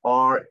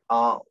are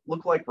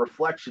look like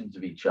reflections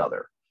of each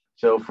other.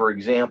 So for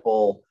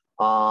example,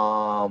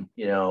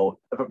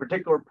 if a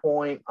particular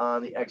point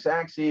on the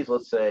x-axis,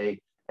 let's say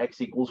x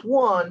equals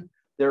 1,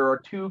 there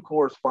are 2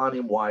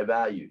 corresponding y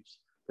values.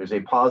 There's a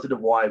positive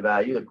y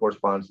value that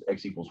corresponds to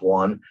x equals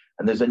 1,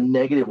 and there's a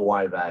negative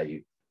y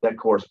value that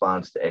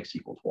corresponds to x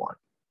equals 1.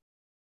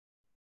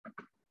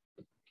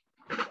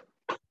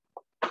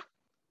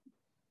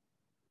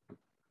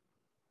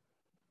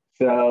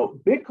 So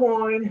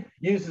Bitcoin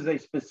uses a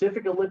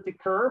specific elliptic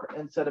curve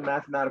and set of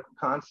mathematical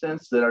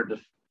constants that are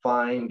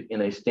defined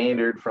in a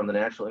standard from the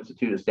National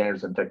Institute of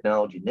Standards and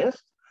Technology,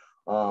 NIST,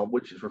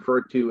 which is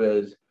referred to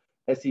as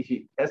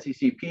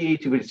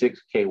SECP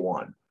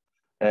 256K1.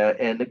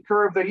 And the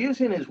curve they're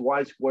using is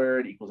y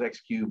squared equals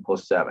x cubed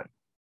plus 7.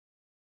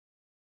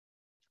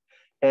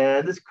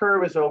 And this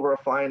curve is over a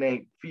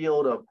finite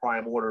field of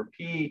prime order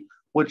P,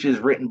 which is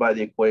written by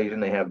the equation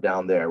they have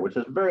down there, which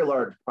is a very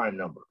large prime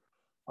number.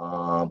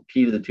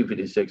 P to the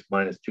 256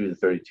 minus 2 to the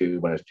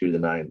 32 minus 2 to the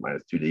 9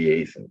 minus 2 to the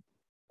 8th,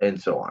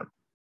 and so on.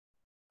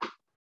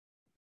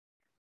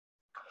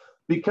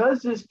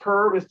 Because this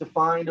curve is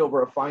defined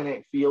over a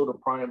finite field of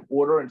prime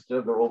order instead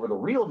of over the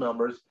real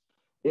numbers,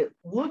 it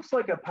looks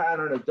like a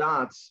pattern of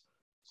dots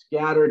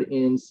scattered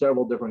in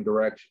several different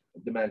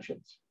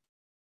dimensions,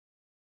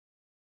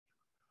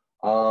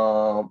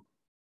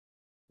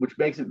 which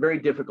makes it very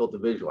difficult to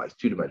visualize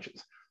 2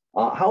 dimensions.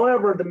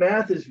 However, the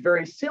math is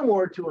very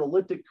similar to an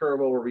elliptic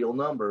curve over real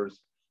numbers,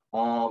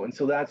 and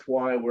so that's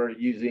why we're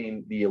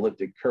using the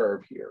elliptic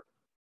curve here.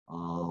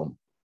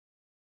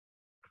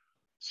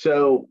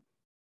 So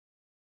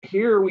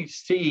here we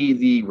see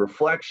the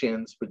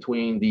reflections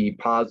between the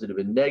positive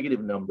and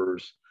negative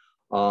numbers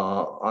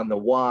on the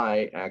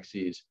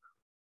y-axis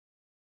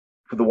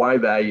for the y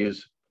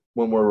values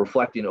when we're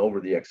reflecting over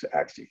the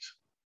x-axis.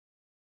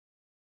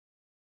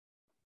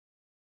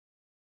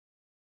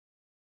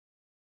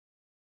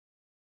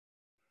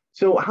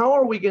 So how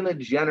are we going to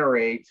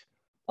generate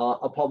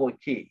a public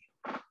key?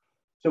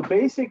 So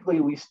basically,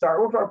 we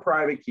start with our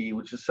private key,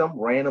 which is some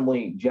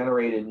randomly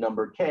generated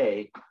number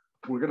k.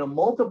 We're going to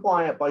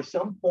multiply it by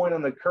some point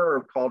on the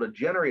curve called a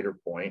generator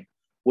point,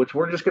 which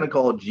we're just going to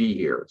call G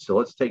here. So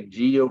let's take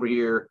G over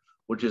here,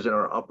 which is in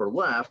our upper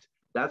left.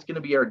 That's going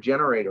to be our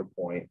generator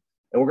point.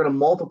 And we're going to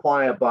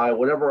multiply it by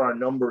whatever our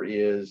number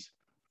is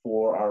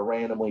for our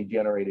randomly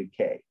generated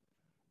k.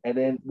 And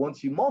then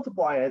once you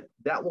multiply it,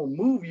 that will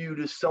move you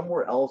to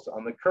somewhere else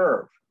on the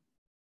curve.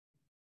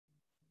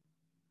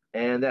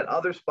 And that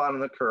other spot on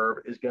the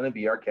curve is going to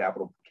be our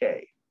capital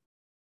K.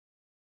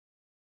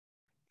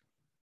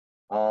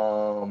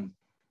 Now,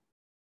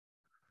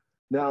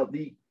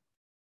 the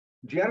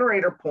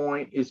generator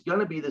point is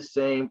going to be the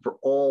same for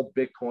all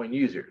Bitcoin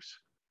users.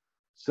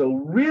 So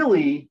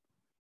really,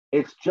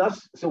 it's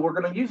just, so we're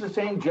going to use the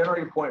same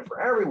generator point for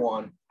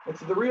everyone. And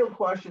so the real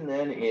question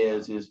then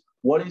is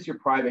what is your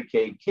private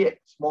k,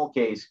 small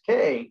case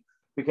k,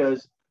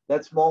 because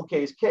that small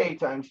case k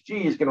times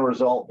G is going to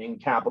result in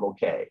capital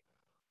K.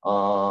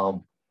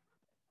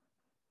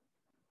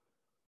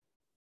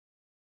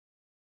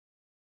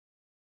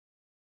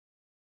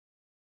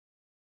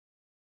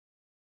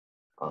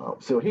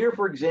 So here,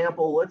 for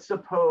example, let's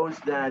suppose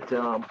that,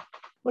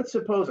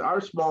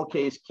 our small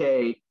case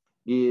k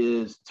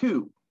is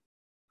 2.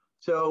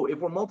 So if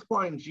we're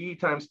multiplying G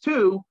times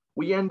 2,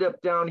 we end up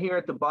down here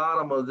at the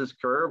bottom of this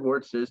curve where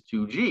it says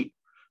 2G.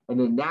 And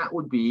then that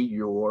would be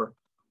your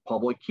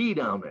public key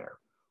down there.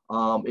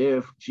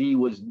 If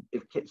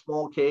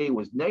small k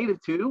was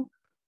 -2,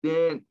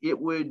 then it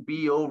would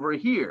be over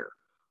here,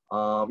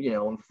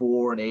 in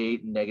 4 and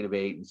 8 and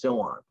 -8 and so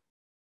on.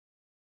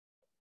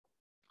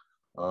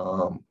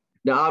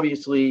 Now,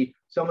 obviously,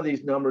 some of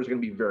these numbers are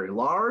going to be very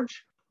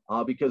large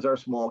because our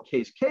small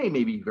case k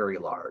may be very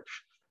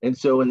large. And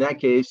so in that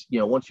case,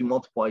 once you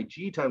multiply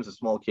G times the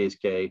small case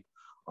k,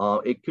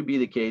 it could be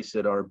the case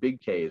that our big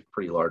K is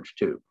pretty large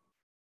too.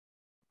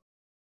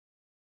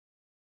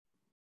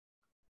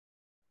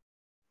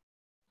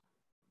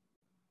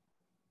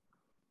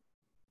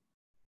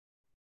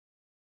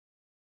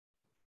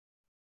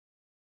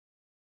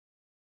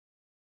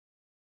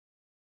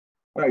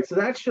 All right, so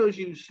that shows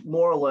you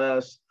more or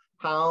less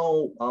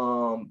how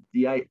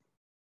the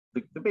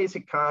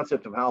basic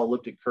concept of how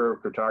elliptic curve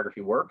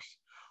cryptography works.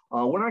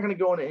 We're not going to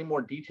go into any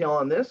more detail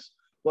on this,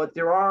 but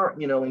there are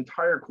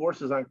entire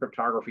courses on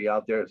cryptography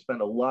out there that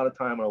spend a lot of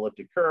time on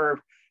elliptic curve,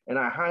 and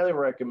I highly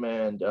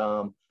recommend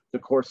the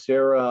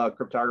Coursera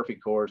cryptography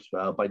course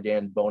by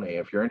Dan Bonet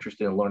if you're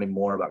interested in learning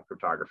more about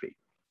cryptography.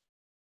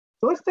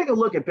 So let's take a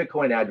look at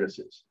Bitcoin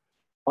addresses.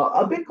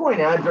 A Bitcoin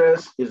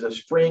address is a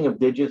string of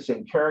digits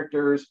and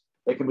characters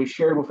that can be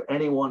shared with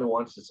anyone who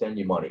wants to send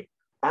you money.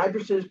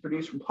 Addresses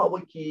produced from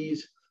public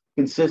keys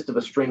consist of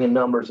a string of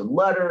numbers and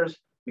letters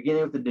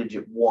beginning with the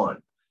digit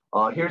 1.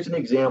 Here's an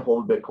example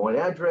of a Bitcoin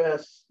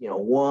address,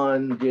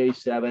 1,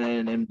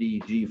 J7,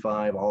 MD,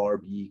 G5,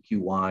 RB,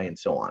 QY, and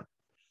so on.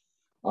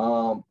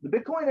 The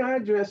Bitcoin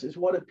address is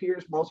what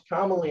appears most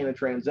commonly in a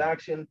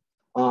transaction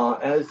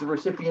as the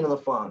recipient of the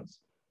funds.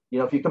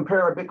 If you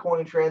compare a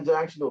Bitcoin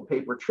transaction to a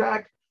paper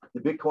check, the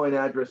Bitcoin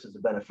address is the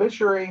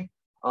beneficiary,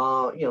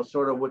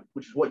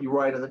 which is what you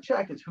write on the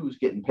check is who's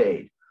getting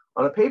paid.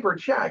 On a paper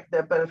check,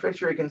 that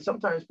beneficiary can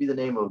sometimes be the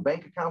name of a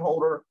bank account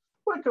holder,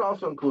 but it could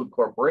also include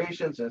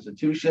corporations,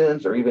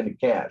 institutions, or even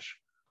cash.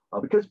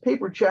 Because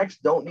paper checks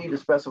don't need to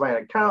specify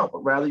an account,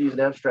 but rather use an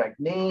abstract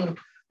name,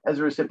 as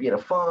a recipient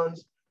of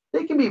funds,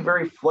 they can be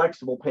very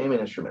flexible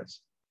payment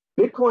instruments.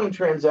 Bitcoin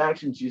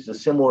transactions use a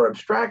similar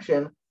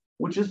abstraction,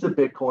 which is the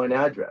Bitcoin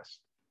address,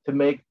 to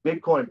make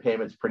Bitcoin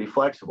payments pretty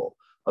flexible.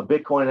 A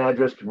Bitcoin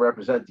address can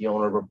represent the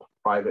owner of a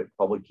private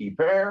public key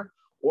pair,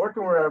 or it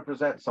can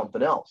represent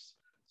something else,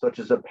 such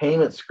as a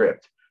payment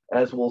script,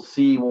 as we'll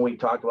see when we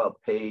talk about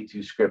pay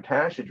to script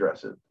hash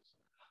addresses.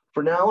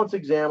 For now, let's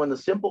examine the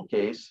simple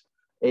case,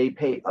 a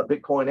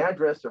Bitcoin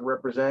address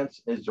that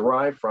is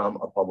derived from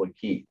a public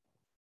key.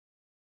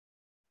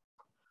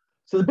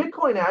 So the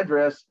Bitcoin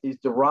address is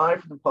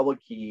derived from the public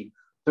key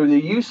through the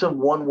use of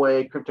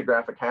one-way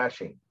cryptographic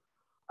hashing.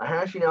 A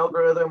hashing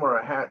algorithm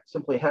or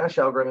simply hash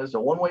algorithm is a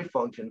one-way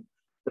function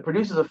that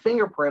produces a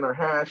fingerprint or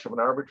hash of an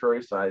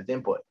arbitrary sized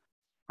input.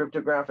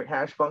 Cryptographic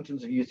hash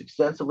functions are used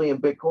extensively in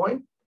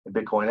Bitcoin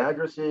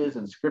addresses,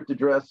 and script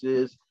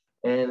addresses,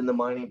 and in the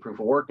mining proof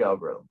of work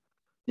algorithm.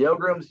 The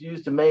algorithms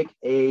used to make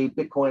a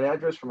Bitcoin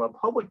address from a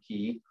public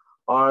key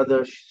are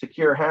the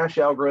secure hash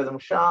algorithm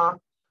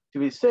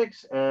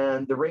SHA-256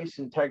 and the race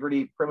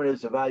integrity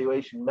primitives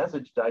evaluation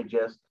message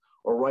digest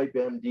or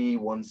RIPE-MD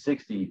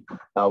 160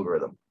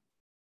 algorithm.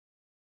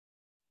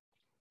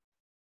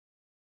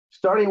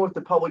 Starting with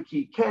the public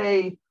key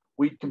K,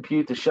 we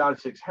compute the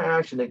SHA-256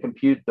 hash and then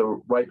compute the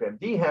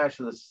RIPE-MD hash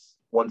of the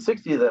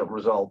 160 of that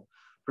result,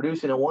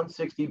 producing a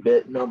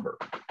 160-bit number.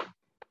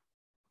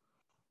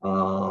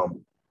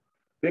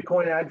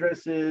 Bitcoin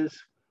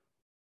addresses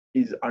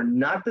are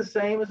not the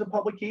same as a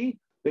public key.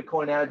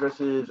 Bitcoin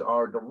addresses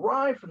are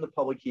derived from the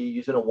public key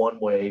using a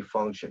one-way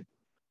function,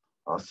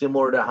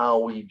 similar to how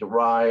we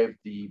derive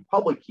the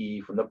public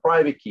key from the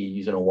private key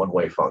using a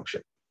one-way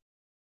function.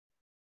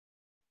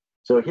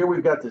 So here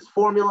we've got this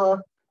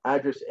formula,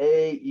 address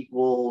A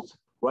equals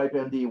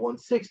RIPE-MD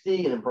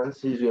 160, and in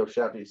parentheses we have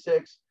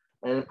SHA-256,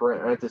 and in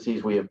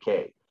parentheses we have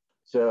K.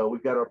 So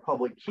we've got our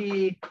public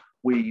key,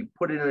 we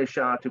put it in a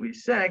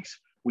SHA-256,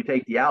 we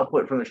take the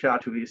output from the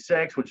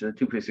SHA-256, which is a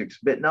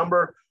 256-bit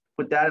number,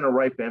 put that in a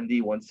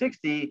RIPE-MD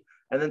 160,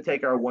 and then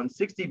take our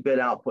 160-bit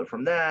output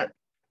from that,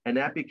 and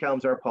that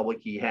becomes our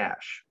public key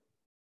hash.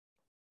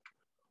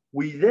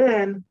 We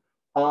then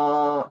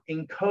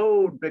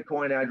encode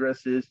Bitcoin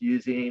addresses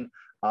using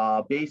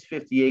base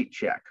 58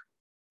 check.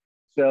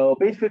 So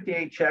base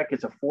 58 check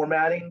is a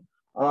formatting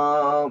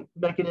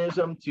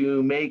mechanism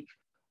to make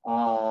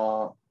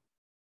Bitcoin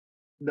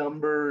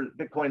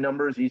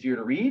numbers easier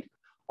to read.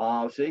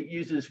 So it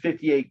uses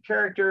 58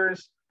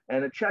 characters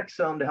and a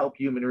checksum to help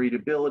human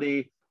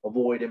readability,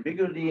 avoid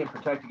ambiguity, and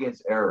protect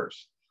against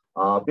errors.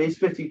 Base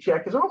 50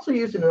 check is also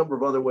used in a number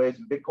of other ways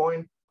in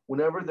Bitcoin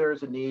whenever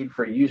there's a need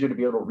for a user to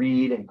be able to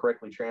read and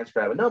correctly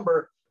transcribe a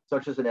number,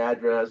 such as an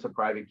address, a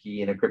private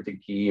key, an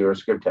encrypted key, or a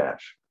script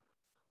hash.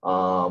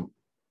 So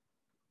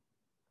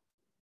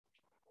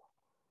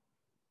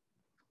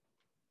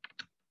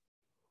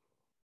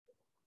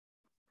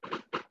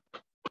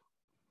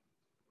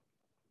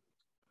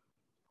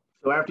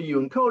after you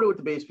encode it with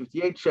the base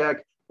 58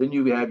 check, then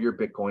you have your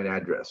Bitcoin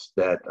address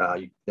that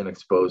you can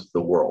expose to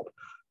the world.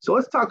 So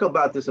let's talk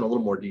about this in a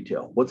little more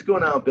detail. What's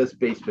going on with this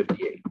base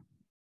 58?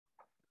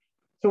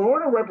 So in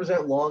order to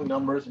represent long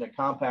numbers in a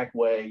compact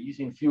way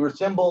using fewer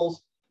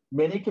symbols,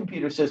 many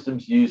computer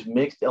systems use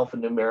mixed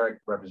alphanumeric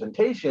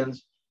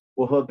representations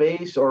with a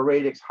base or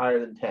radix higher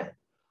than 10.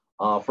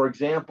 For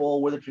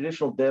example, where the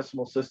traditional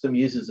decimal system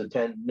uses the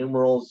 10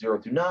 numerals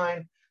 0 through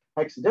 9,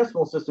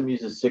 hexadecimal system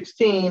uses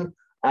 16,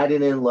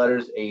 adding in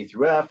letters A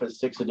through F as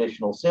 6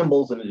 additional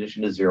symbols in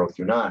addition to 0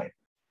 through 9.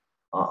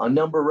 A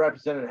number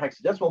represented in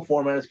hexadecimal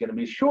format is going to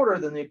be shorter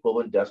than the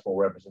equivalent decimal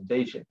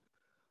representation.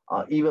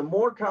 Even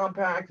more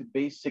compact,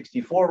 base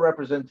 64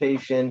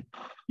 representation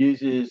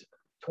uses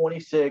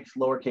 26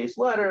 lowercase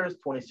letters,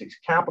 26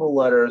 capital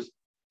letters,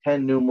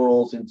 10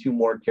 numerals, and 2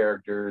 more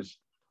characters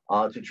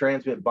to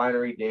transmit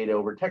binary data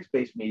over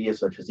text-based media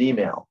such as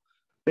email.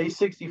 Base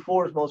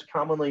 64 is most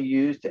commonly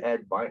used to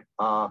add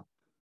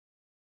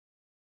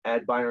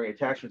binary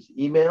attachments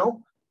to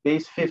email.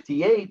 Base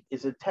 58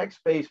 is a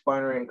text-based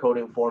binary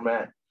encoding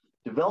format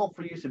developed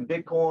for use in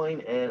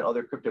Bitcoin and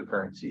other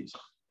cryptocurrencies.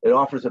 It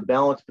offers a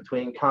balance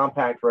between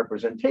compact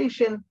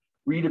representation,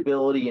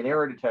 readability, and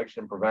error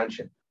detection and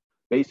prevention.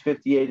 Base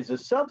 58 is a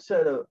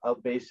subset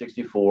of base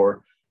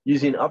 64,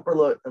 using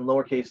upper and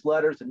lowercase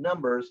letters and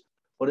numbers,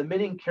 but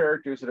omitting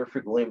characters that are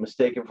frequently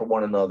mistaken for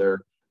one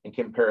another and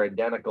can appear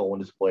identical when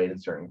displayed in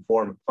certain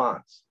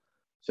fonts.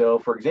 So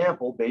for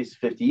example, base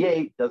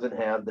 58 doesn't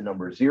have the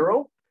number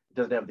 0, it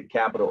doesn't have the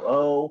capital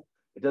O,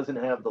 it doesn't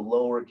have the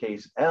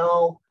lowercase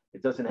l,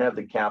 it doesn't have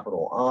the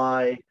capital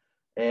I,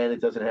 and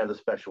it doesn't have the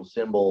special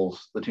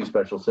symbols, the 2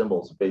 special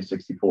symbols that base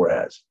 64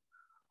 has.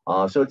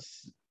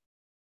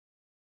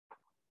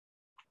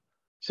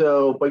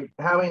 So by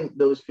having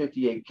those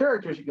 58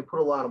 characters, you can put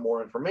a lot of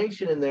more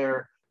information in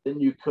there than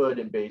you could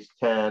in base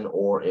 10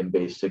 or in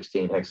base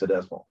 16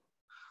 hexadecimal.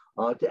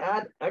 To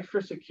add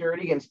extra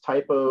security against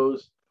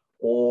typos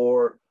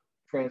or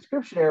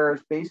transcription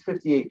errors, base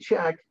 58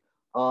 check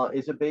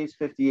is a base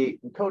 58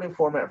 encoding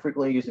format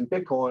frequently used in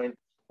Bitcoin,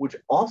 which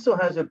also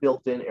has a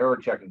built-in error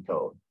checking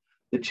code.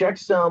 The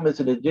checksum is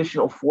an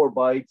additional 4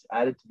 bytes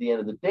added to the end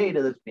of the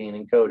data that's being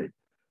encoded.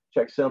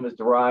 Checksum is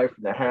derived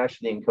from the hash of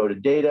the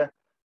encoded data,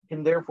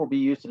 can therefore be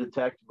used to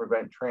detect and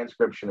prevent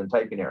transcription and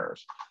typing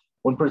errors.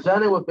 When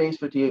presented with base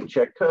 58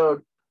 check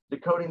code, the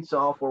coding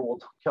software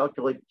will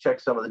calculate the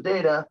checksum of the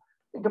data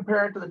and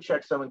compare it to the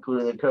checksum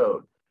included in the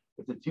code.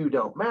 If the two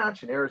don't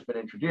match, an error has been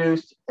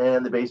introduced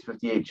and the base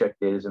 58 check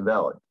data is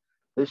invalid.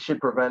 This should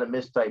prevent a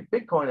mistyped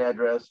Bitcoin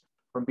address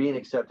from being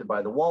accepted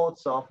by the wallet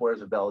software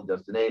as a valid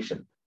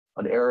destination,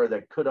 an error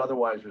that could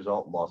otherwise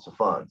result in loss of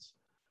funds.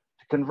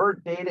 To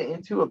convert data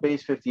into a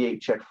base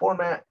 58 check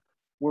format,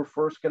 we're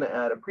first going to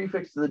add a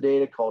prefix to the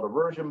data called a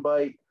version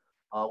byte,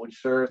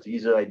 which serves to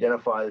easily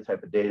identify the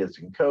type of data that's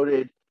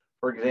encoded.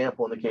 For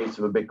example, in the case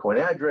of a Bitcoin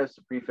address,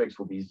 the prefix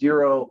will be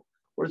 0,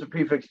 whereas the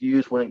prefix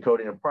used when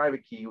encoding a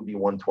private key would be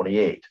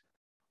 128.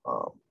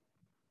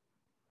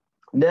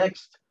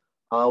 Next,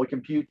 we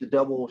compute the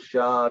double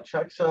SHA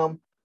checksum,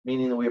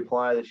 meaning that we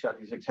apply the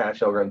SHA-256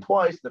 hash algorithm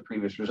twice in the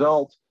previous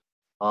result,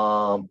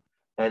 and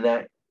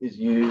that is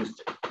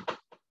used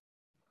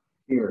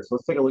here. So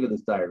let's take a look at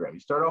this diagram. You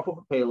start off with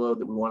a payload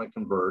that we want to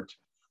convert.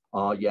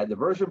 You add the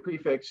version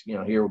prefix,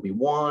 here will be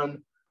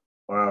 1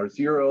 or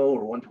 0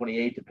 or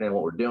 128, depending on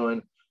what we're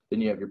doing. Then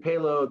you have your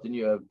payload. Then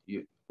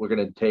we're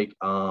going to take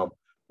the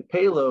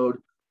payload.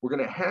 We're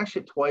going to hash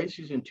it twice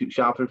using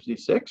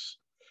SHA-256.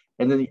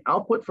 And then the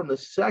output from the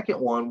second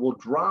one will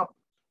drop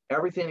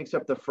everything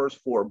except the first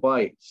 4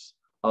 bytes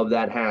of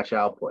that hash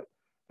output.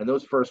 And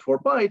those first 4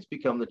 bytes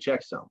become the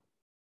checksum.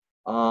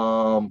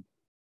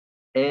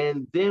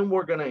 And then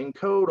we're going to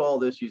encode all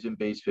this using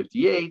base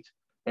 58.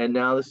 And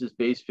now this is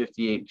base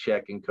 58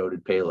 check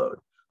encoded payload.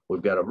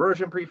 We've got a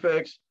version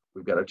prefix,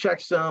 we've got a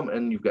checksum,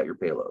 and you've got your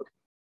payload.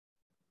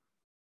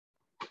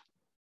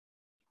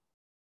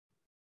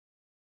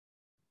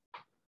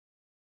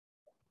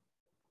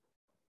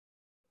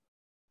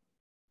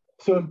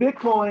 So in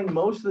Bitcoin,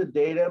 most of the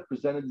data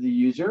presented to the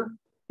user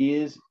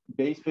is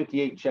base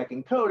 58 check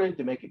encoded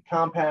to make it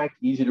compact,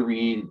 easy to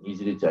read, and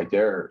easy to detect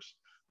errors.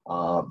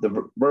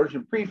 The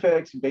version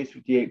prefix in base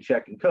 58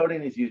 check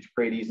encoding is used to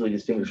create easily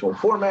distinguishable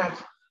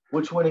formats,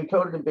 which when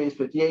encoded in base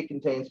 58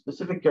 contain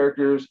specific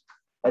characters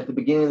at the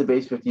beginning of the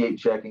base 58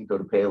 check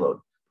encoded payload.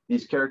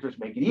 These characters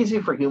make it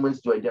easy for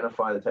humans to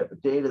identify the type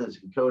of data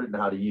that's encoded and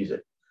how to use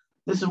it.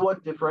 This is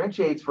what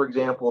differentiates, for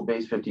example, a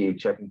base 58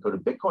 check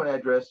encoded Bitcoin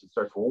address that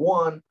starts with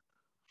 1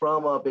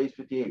 from a base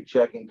 58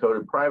 check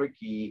encoded private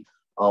key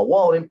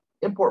wallet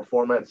import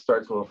format that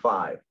starts with a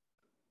 5.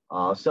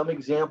 Some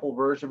example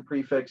version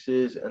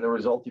prefixes and the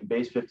resulting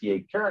base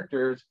 58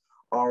 characters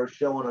are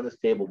shown on this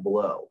table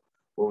below,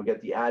 where we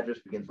get the address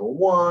begins with a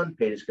 1,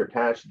 page script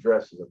hash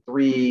address is a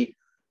 3,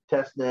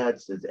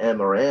 testnets is M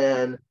or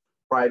N,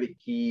 private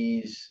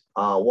keys,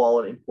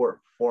 wallet import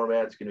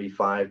format is going to be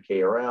 5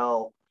 K or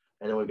L,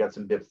 and then we've got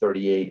some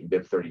BIP38 and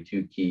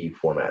BIP32 key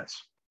formats.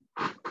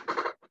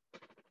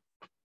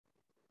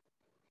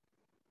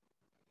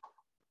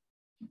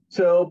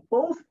 So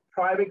both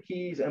private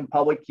keys and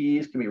public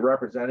keys can be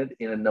represented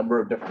in a number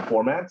of different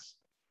formats.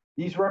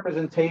 These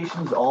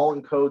representations all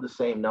encode the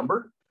same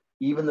number,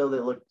 even though they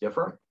look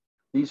different.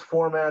 These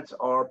formats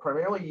are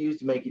primarily used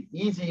to make it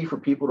easy for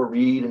people to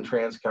read and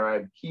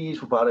transcribe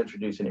keys without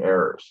introducing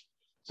errors.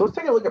 So let's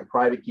take a look at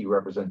private key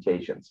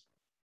representations.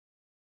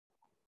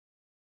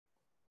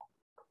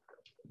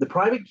 The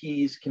private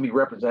keys can be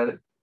represented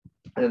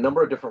in a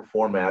number of different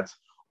formats,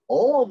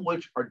 all of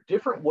which are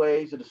different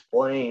ways of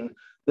displaying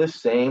this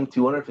same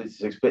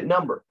 256-bit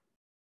number.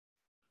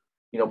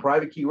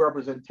 Private key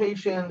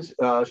representations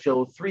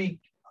show 3.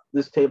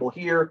 This table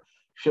here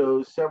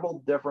shows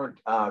several different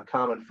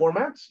common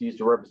formats used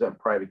to represent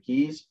private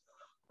keys.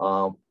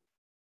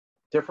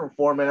 Different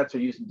formats are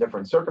used in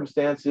different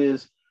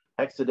circumstances.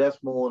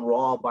 Hexadecimal and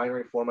raw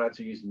binary formats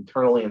are used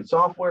internally in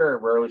software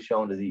and rarely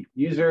shown to the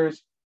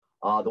users.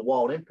 The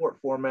wallet import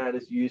format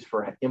is used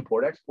for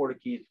import-export of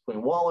keys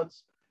between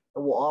wallets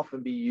and will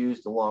often be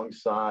used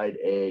alongside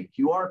a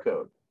QR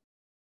code.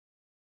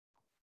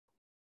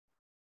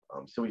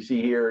 So we see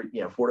here,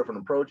 4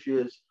 different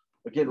approaches.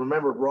 Again,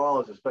 remember, raw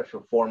is a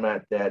special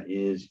format that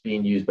is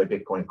being used by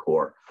Bitcoin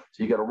Core.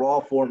 So you got a raw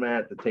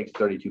format that takes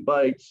 32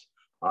 bytes,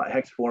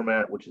 hex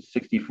format, which is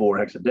 64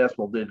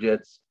 hexadecimal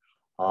digits,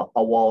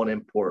 a wallet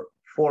import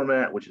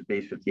format, which is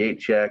base 58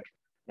 check,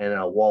 and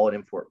a wallet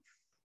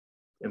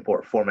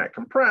import format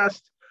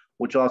compressed,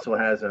 which also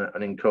has an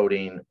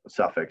encoding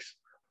suffix.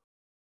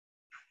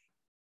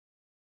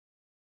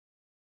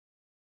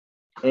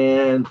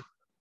 And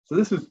so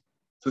this is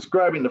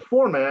describing the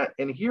format,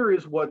 and here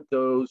is what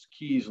those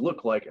keys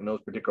look like in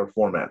those particular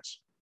formats.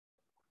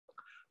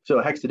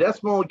 So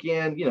hexadecimal,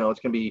 again, it's going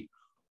to be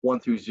 1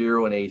 through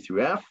 0 and A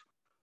through F.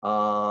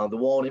 The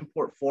wallet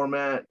import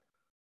format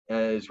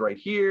is right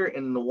here,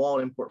 and the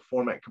wallet import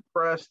format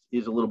compressed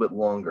is a little bit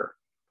longer.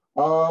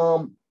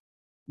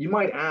 You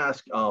might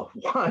ask,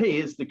 why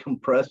is the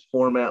compressed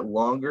format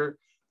longer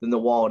than the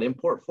wallet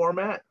import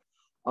format?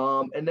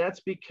 And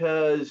that's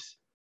because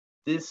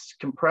this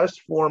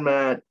compressed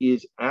format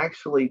is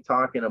actually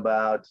talking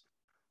about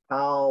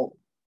how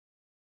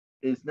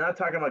is not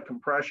talking about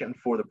compression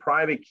for the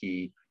private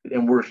key,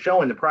 and we're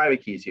showing the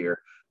private keys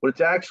here, but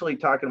it's actually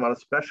talking about a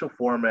special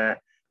format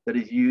that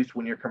is used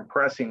when you're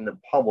compressing the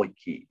public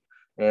key.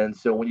 And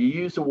so when you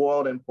use the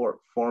walled import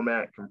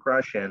format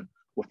compression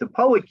with the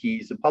public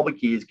keys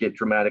get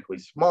dramatically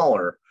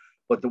smaller.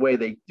 But the way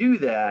they do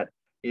that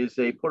is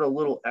they put a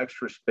little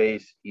extra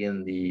space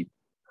in the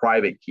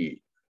private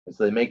key. And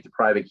so they make the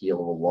private key a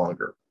little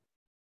longer.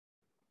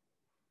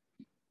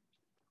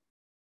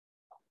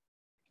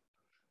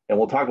 And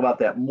we'll talk about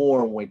that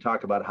more when we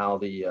talk about how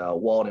the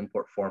walled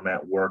import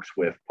format works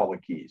with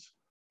public keys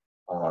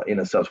in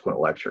a subsequent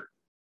lecture.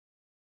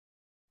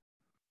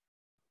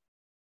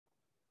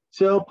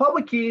 So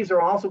public keys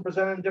are also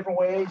presented in different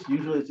ways.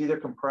 Usually it's either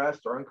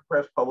compressed or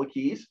uncompressed public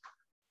keys.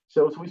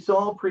 So as we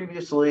saw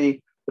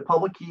previously, the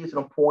public key is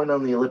a point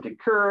on the elliptic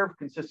curve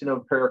consisting of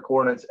a pair of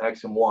coordinates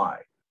x and y.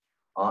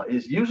 It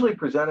is usually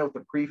presented with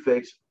the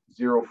prefix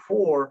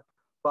 04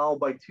 followed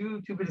by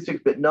two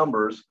 256-bit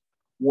numbers,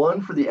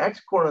 one for the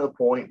x coordinate of the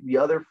point, the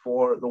other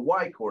for the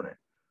y coordinate.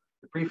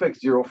 The prefix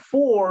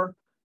 04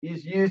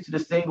 is used to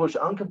distinguish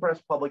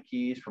uncompressed public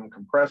keys from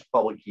compressed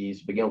public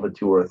keys beginning with a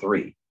 2 or a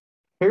 3.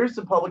 Here's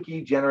the public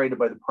key generated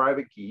by the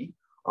private key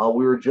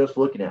we were just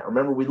looking at.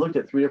 Remember, we looked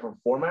at 3 different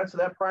formats of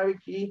that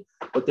private key,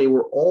 but they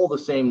were all the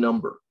same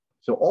number.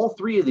 So all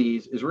 3 of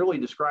these is really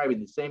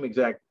describing the same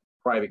exact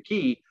private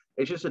key.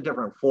 It's just a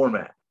different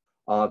format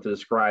to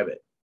describe it.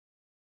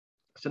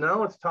 So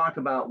now let's talk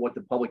about what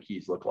the public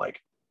keys look like.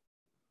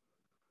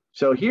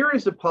 So here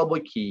is the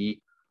public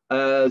key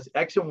as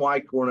x and y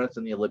coordinates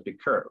in the elliptic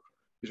curve.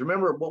 Because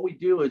remember, what we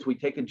do is we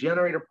take a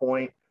generator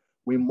point,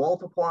 we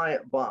multiply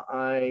it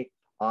by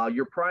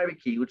your private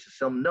key, which is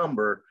some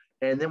number,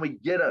 and then we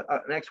get an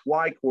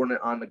xy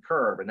coordinate on the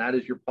curve, and that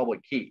is your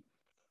public key.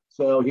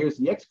 So here's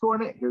the x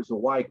coordinate, here's the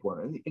y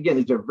coordinate. And again,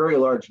 these are very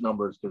large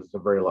numbers because it's a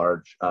very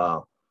large,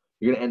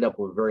 you're gonna end up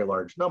with a very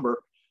large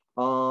number.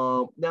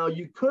 Now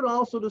you could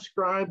also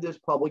describe this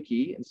public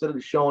key, instead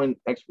of showing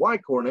xy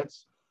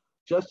coordinates,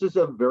 just as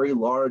a very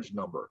large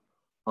number.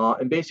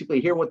 And basically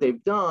here what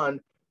they've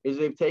done is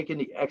they've taken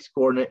the x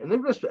coordinate and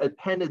they've just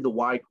appended the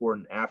y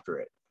coordinate after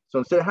it. So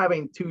instead of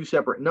having 2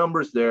 separate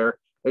numbers there,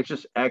 it's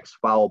just x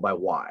followed by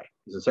y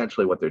is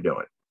essentially what they're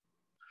doing.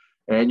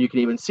 And you can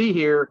even see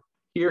here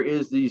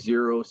is the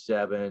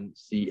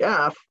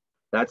 07CF,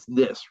 that's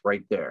this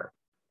right there.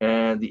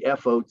 And the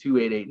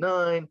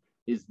FO2889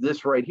 is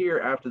this right here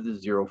after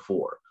the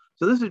 04.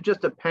 So this is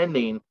just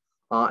appending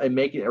and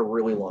making it a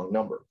really long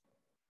number.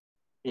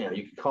 You know,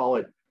 you could call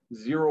it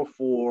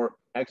 04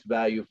 x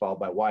value followed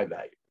by y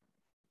value.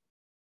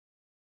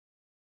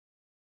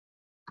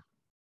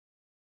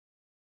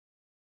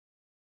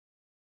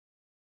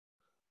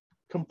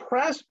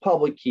 Compressed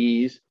public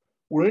keys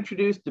were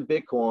introduced to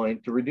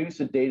Bitcoin to reduce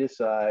the data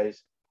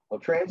size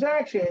of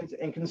transactions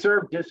and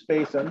conserve disk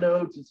space on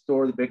nodes that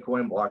store the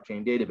Bitcoin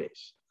blockchain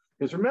database.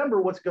 Because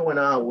remember what's going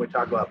on when we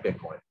talk about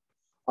Bitcoin.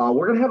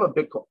 We're going to have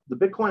the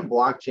Bitcoin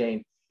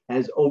blockchain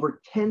has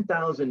over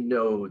 10,000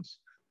 nodes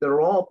that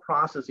are all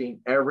processing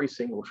every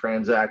single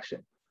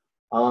transaction.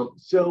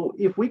 So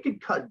if we could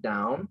cut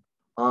down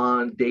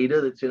on data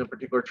that's in a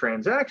particular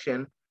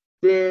transaction,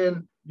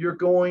 then you're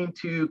going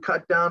to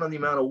cut down on the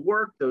amount of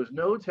work those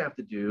nodes have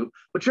to do,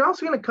 but you're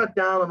also going to cut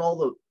down on all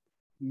the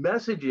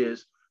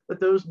messages that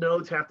those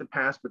nodes have to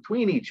pass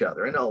between each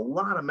other. And a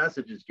lot of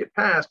messages get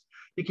passed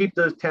to keep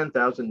those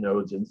 10,000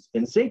 nodes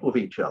in sync with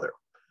each other.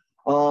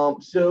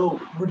 So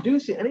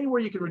reducing,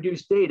 anywhere you can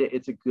reduce data,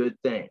 it's a good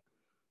thing.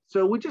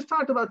 So we just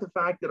talked about the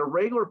fact that a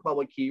regular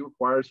public key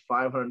requires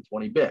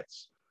 520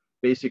 bits.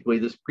 Basically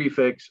this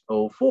prefix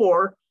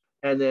 04,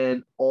 and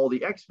then all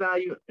the x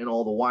value and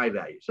all the y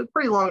value. So it's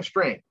pretty long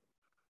string.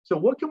 So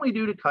what can we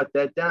do to cut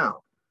that down?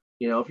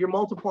 You know, if you're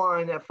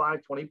multiplying that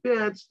 520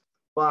 bits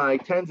by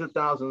tens of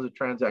thousands of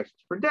transactions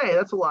per day,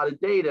 that's a lot of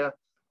data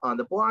on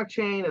the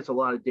blockchain. It's a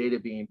lot of data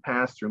being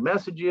passed through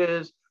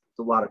messages. It's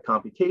a lot of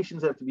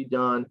computations that have to be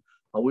done.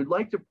 We'd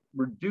like to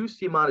reduce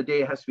the amount of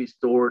data that has to be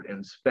stored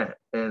and spent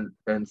and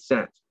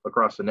sent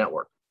across the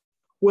network.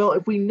 Well,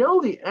 if we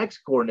know the x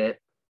coordinate,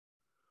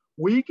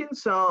 we can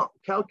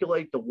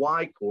calculate the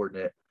y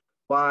coordinate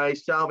by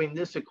solving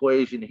this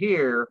equation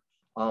here,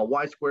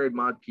 y squared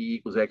mod p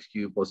equals x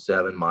cubed plus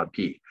 7 mod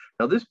p.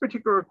 Now this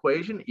particular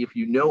equation, if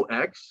you know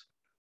x,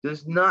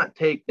 does not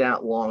take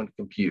that long to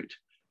compute.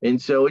 And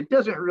so it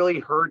doesn't really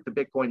hurt the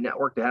Bitcoin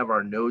network to have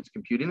our nodes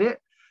computing it.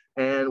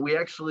 And we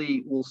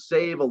actually will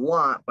save a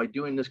lot by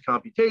doing this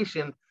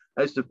computation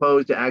as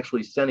opposed to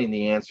actually sending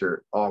the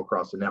answer all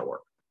across the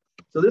network.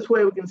 So this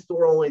way we can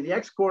store only the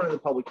x coordinate of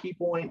the public key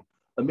point,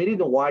 omitting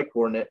the y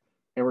coordinate,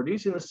 and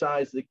reducing the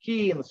size of the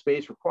key and the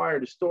space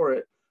required to store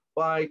it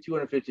by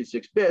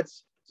 256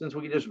 bits. Since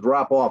we can just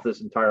drop off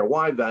this entire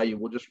y value,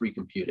 we'll just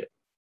recompute it.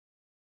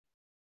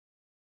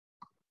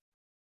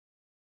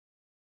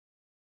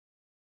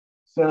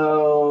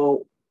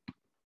 So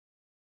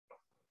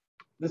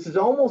this is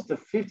almost a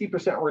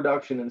 50%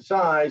 reduction in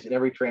size in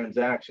every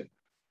transaction.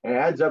 And it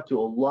adds up to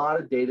a lot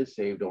of data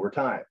saved over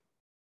time.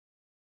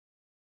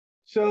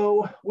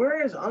 So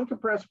whereas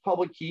uncompressed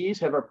public keys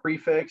have a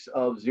prefix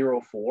of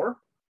 04,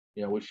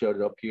 we showed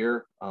it up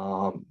here,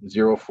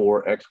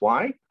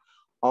 04XY,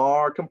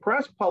 our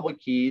compressed public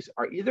keys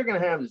are either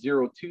going to have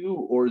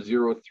 02 or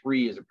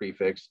 03 as a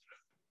prefix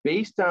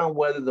based on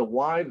whether the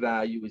Y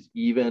value is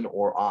even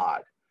or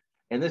odd.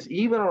 And this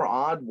even or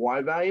odd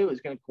Y value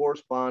is going to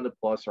correspond to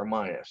plus or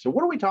minus. So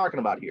what are we talking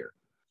about here?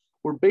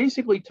 We're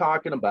basically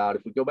talking about,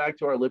 if we go back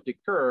to our elliptic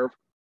curve,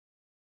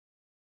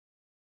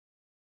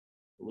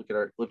 look at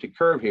our elliptic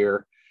curve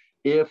here,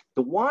 if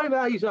the Y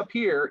value is up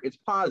here, it's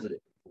positive.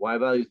 The Y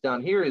value is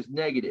down here is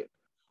negative.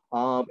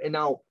 And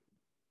now,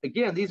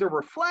 again, these are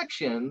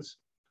reflections.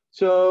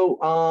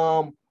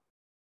 So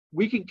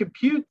we can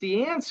compute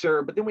the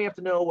answer, but then we have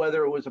to know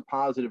whether it was a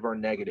positive or a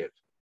negative.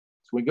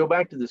 So we go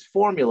back to this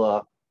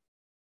formula.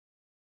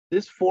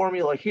 This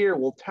formula here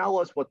will tell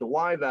us what the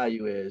Y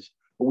value is,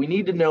 but we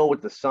need to know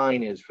what the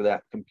sign is for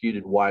that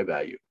computed Y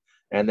value.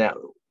 And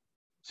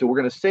so we're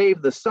going to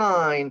save the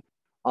sign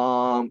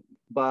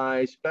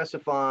by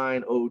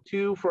specifying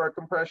 02 for our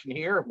compression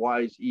here, if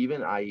Y is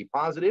even, i.e.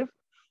 positive,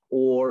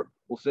 or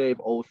we'll save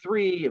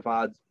 03 if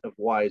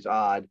Y is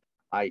odd,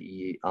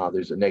 i.e.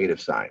 There's a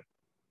negative sign.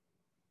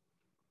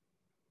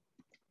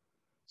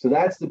 So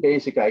that's the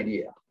basic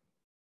idea.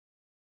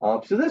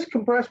 So this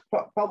compressed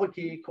public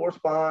key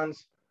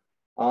corresponds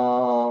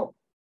to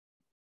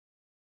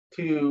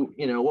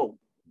what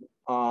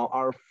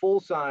our full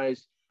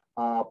size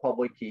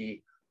public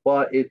key,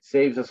 but it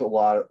saves us a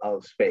lot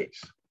of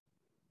space.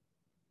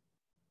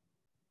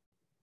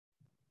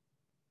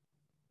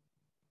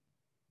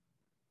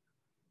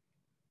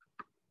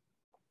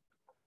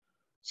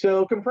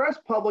 So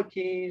compressed public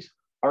keys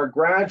are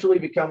gradually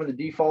becoming the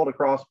default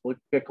across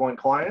Bitcoin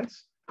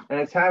clients, and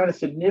it's having a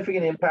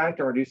significant impact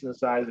on reducing the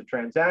size of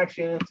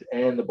transactions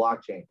and the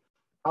blockchain.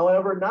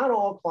 However, not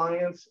all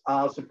clients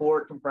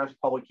support compressed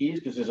public keys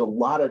because there's a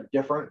lot of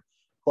different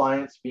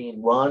clients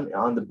being run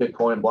on the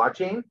Bitcoin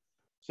blockchain.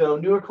 So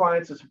newer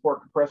clients that support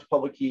compressed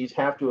public keys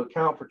have to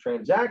account for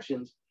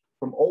transactions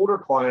from older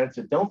clients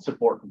that don't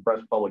support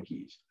compressed public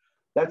keys.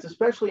 That's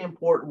especially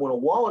important when a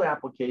wallet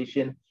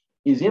application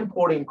is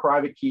importing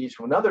private keys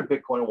from another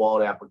Bitcoin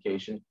wallet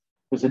application,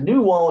 because the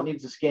new wallet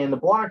needs to scan the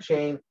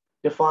blockchain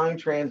to find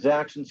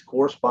transactions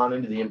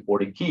corresponding to the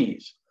imported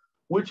keys.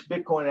 Which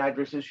Bitcoin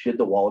addresses should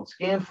the wallet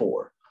scan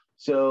for?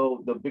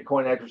 So the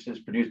Bitcoin addresses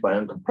produced by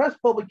uncompressed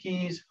public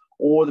keys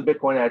or the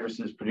Bitcoin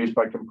addresses produced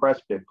by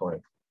compressed Bitcoin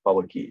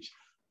public keys.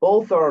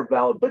 Both are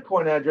valid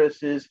Bitcoin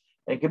addresses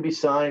and can be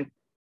signed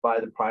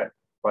by the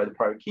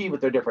private key, but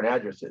they're different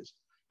addresses.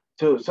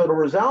 So to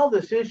resolve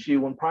this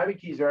issue, when private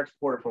keys are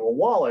exported from a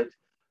wallet,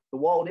 the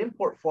wallet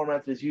import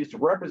format that is used to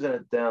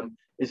represent them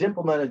is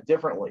implemented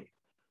differently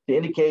to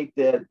indicate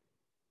that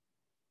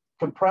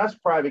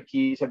compressed private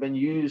keys have been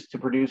used to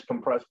produce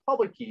compressed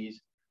public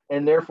keys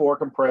and therefore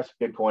compressed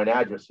Bitcoin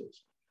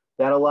addresses.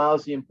 That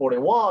allows the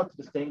importing wallet to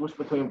distinguish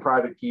between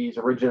private keys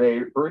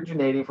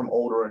originating from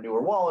older and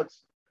newer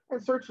wallets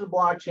and search the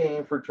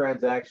blockchain for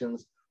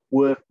transactions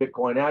with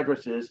Bitcoin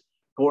addresses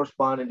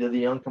corresponding to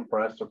the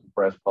uncompressed or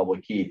compressed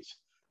public keys.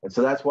 And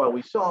so that's why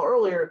we saw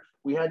earlier,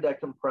 we had that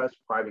compressed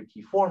private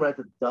key format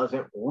that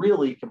doesn't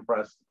really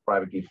compress the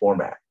private key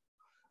format.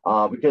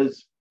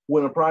 Because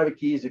when a private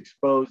key is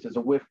exposed as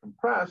a with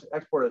compressed,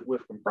 exported as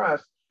with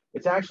compressed,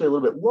 it's actually a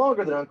little bit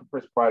longer than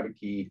uncompressed private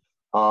key,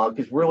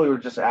 because really we're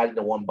just adding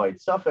a 1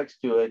 byte suffix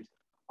to it,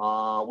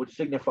 which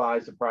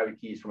signifies the private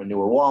keys from a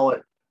newer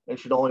wallet and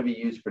should only be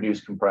used to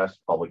produce compressed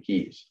public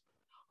keys.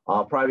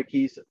 Private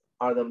keys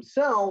are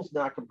themselves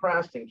not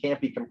compressed and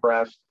can't be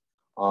compressed.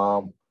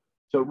 So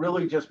it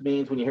really just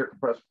means when you hear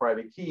compressed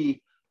private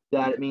key,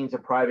 that it means a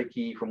private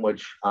key from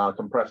which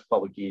compressed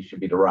public keys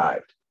should be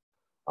derived.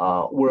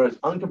 Whereas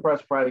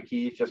uncompressed private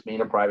keys just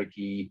mean a private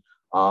key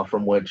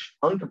from which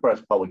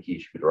uncompressed public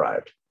keys should be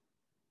derived.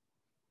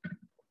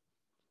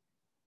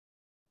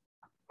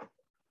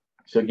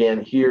 So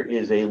again, here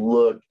is a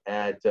look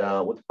at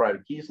what the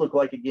private keys look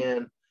like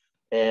again.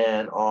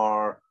 And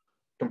our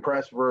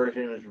compressed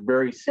version is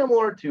very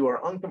similar to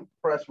our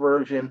uncompressed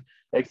version,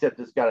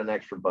 except it's got an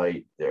extra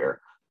byte there.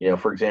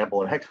 For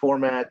example, in hex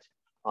format,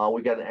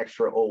 we got an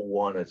extra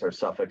 01 as our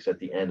suffix at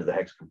the end of the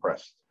hex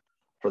compressed.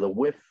 For the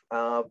with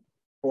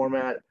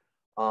format,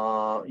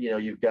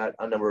 you've got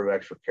a number of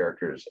extra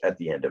characters at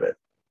the end of it.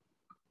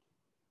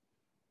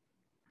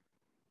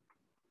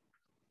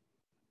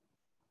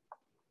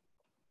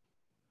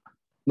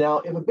 Now,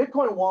 if a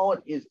Bitcoin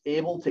wallet is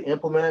able to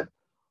implement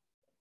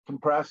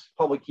compressed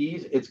public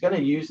keys, it's going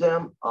to use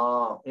them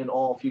in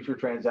all future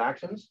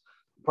transactions.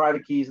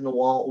 Private keys in the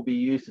wallet will be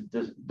used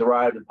to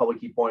derive the public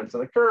key points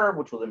on the curve,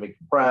 which will then be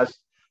compressed.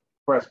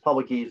 Compressed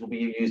public keys will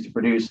be used to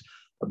produce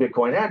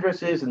Bitcoin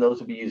addresses, and those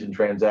will be used in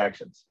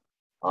transactions.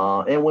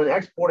 And when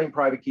exporting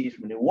private keys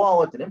from a new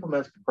wallet that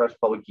implements compressed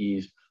public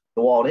keys,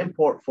 the wallet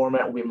import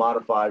format will be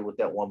modified with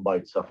that 1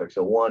 byte suffix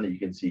 01 that you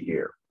can see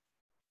here.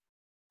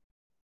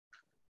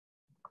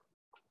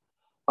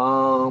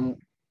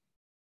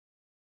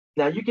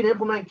 Now, you can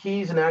implement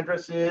keys and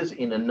addresses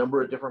in a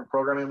number of different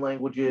programming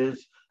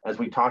languages, as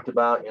we talked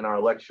about in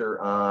our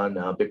lecture on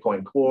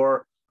Bitcoin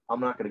Core. I'm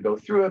not going to go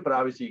through it, but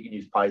obviously you can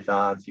use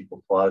Python, C++,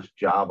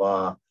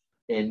 Java,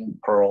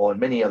 and Perl, and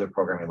many other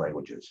programming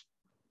languages.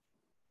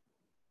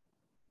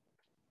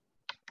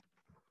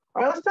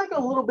 All right, let's talk a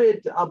little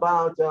bit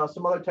about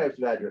some other types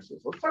of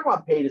addresses. Let's talk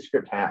about pay to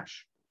script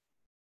hash.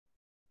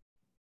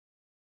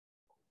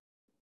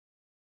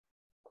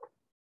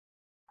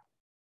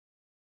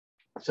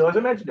 So as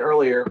I mentioned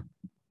earlier,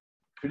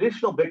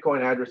 traditional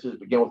Bitcoin addresses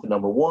begin with the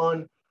number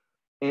 1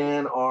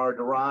 and are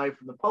derived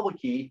from the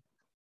public key,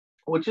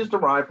 which is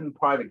derived from the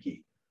private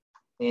key.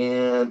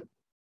 And,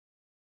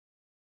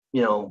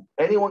 you know,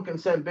 anyone can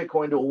send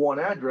Bitcoin to a 1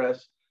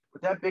 address,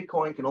 but that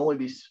Bitcoin can only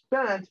be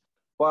spent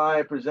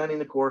by presenting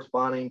the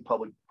corresponding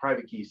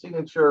private key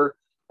signature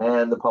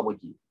and the public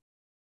key.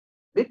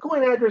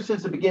 Bitcoin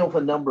addresses that begin with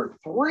a number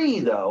 3,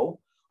 though,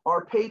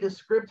 are pay to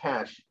script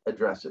hash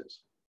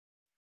addresses.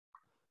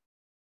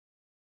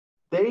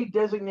 They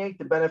designate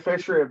the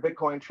beneficiary of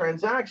Bitcoin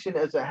transaction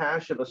as a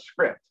hash of a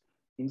script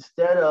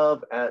instead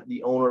of at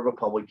the owner of a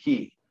public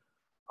key.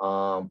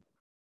 The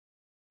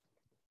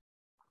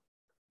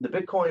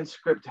Bitcoin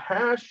script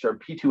hash, or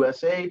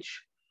P2SH,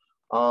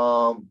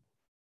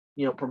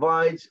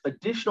 provides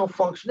additional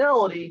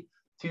functionality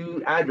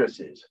to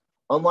addresses.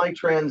 Unlike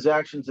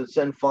transactions that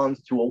send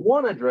funds to a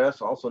 1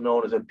 address, also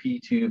known as a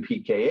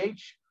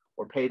P2PKH,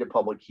 or pay to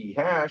public key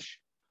hash,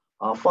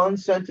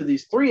 funds sent to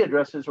these 3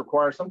 addresses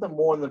require something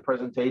more than the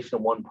presentation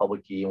of 1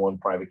 public key and 1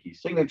 private key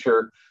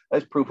signature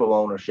as proof of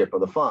ownership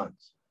of the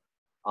funds.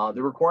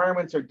 The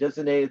requirements are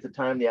designated at the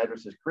time the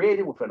address is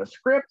created within a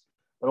script,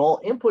 and all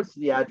inputs to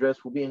the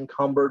address will be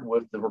encumbered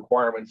with the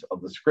requirements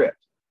of the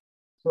script.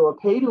 So a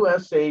pay to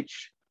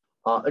SH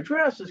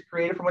address is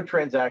created from a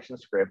transaction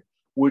script,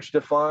 which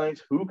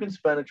defines who can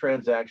spend a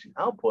transaction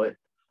output.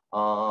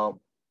 Encoding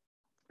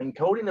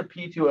a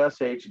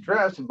P2SH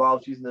address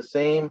involves using the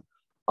same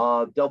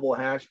double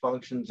hash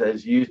functions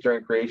as used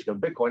during creation of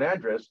Bitcoin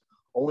address,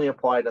 only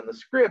applied on the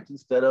script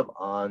instead of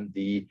on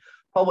the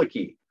public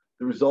key.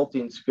 The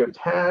resulting script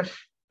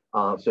hash,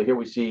 so here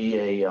we see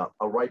a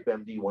ripe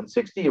MD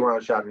 160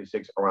 around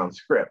SHA-256 around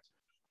script.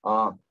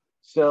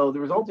 So the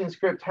resulting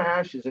script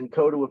hash is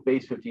encoded with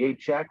base 58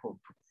 check with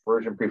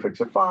version prefix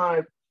of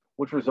 5,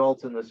 which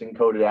results in this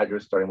encoded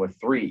address starting with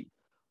 3.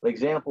 An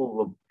example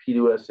of a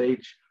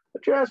P2SH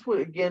address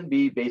would again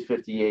be base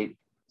 58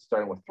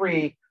 starting with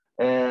 3,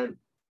 and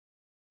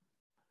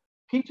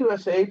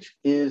P2SH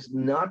is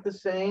not the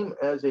same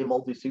as a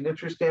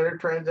multi-signature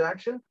standard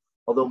transaction,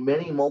 although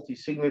many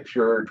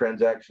multi-signature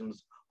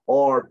transactions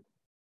are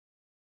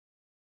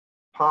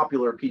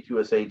popular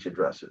P2SH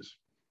addresses.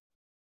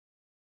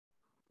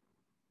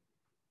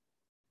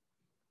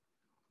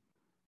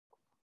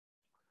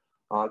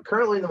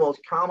 Currently, the most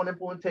common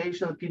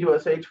implementation of the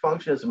P2SH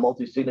function is a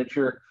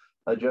multi-signature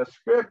address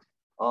script.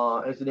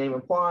 As the name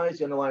implies,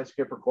 the underlying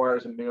script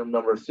requires a minimum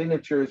number of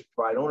signatures to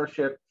provide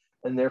ownership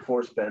and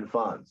therefore spend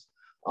funds.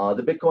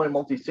 The Bitcoin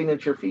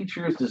multi-signature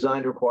feature is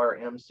designed to require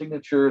M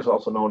signatures,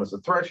 also known as a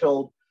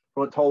threshold,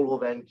 from a total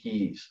of N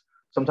keys,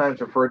 sometimes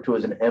referred to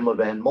as an M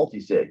of N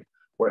multisig,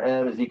 where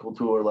M is equal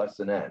to or less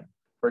than N.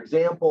 For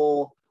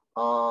example,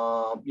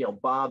 Bob,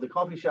 the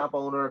coffee shop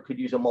owner, could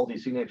use a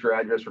multi-signature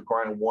address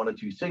requiring 1 or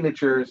 2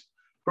 signatures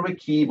from a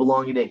key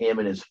belonging to him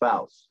and his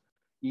spouse,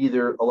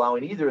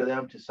 allowing either of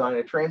them to sign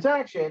a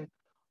transaction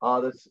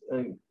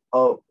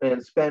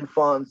and spend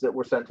funds that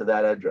were sent to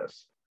that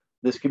address.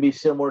 This can be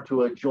similar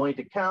to a joint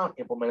account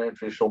implemented in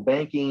traditional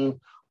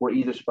banking, where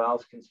either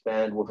spouse can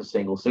spend with a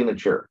single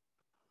signature.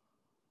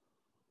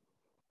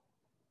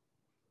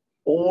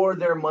 Or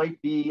there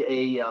might be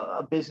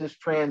a business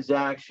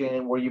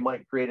transaction where you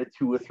might create a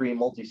 2 or 3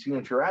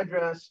 multi-signature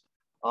address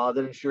that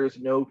ensures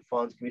no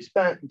funds can be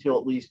spent until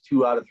at least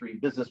 2 out of 3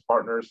 business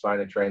partners sign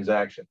a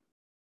transaction.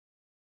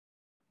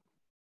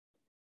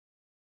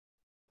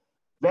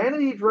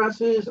 Vanity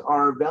addresses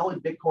are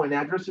valid Bitcoin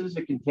addresses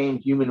that contain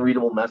human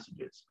readable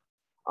messages.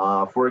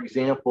 For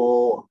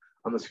example,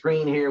 on the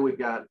screen here, we've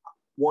got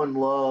One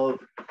Love,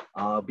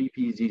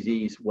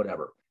 BPZZs,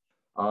 whatever.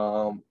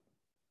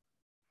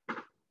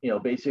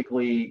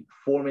 Basically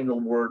forming the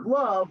word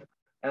love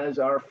as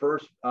our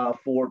first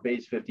 4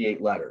 base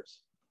 58 letters.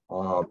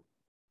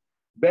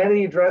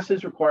 Vanity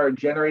addresses require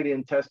generating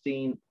and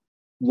testing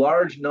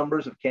large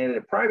numbers of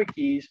candidate private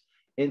keys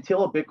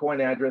until a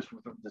Bitcoin address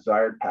with a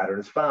desired pattern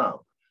is found.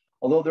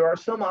 Although there are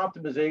some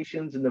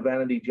optimizations in the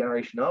vanity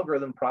generation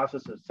algorithm,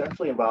 process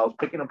essentially involves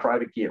picking a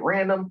private key at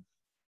random,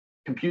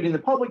 computing the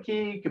public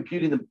key,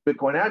 computing the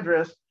Bitcoin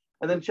address,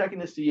 and then checking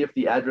to see if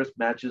the address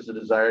matches the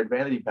desired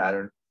vanity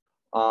pattern,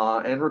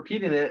 and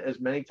repeating it as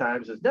many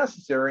times as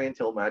necessary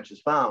until a match is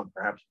found,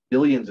 perhaps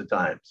billions of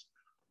times.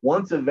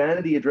 Once a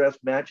vanity address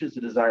matches the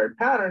desired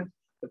pattern,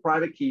 the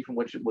private key from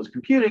which it was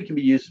computed can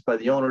be used by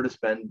the owner to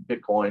spend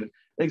Bitcoin in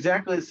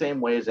exactly the same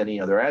way as any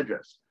other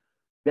address.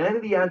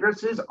 Vanity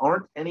addresses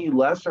aren't any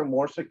less or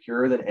more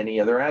secure than any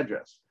other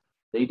address.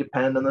 They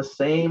depend on the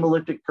same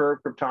elliptic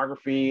curve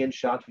cryptography and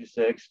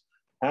SHA-256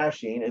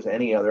 hashing as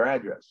any other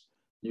address.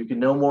 You can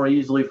no more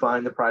easily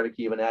find the private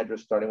key of an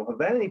address starting with a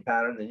vanity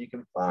pattern than you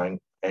can find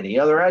any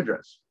other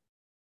address.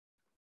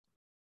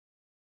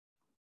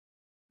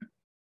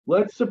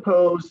 Let's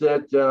suppose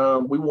that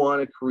we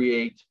want to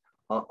create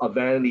a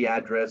vanity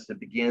address that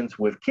begins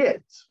with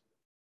kids.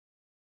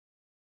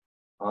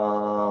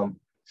 So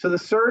the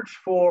search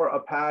for a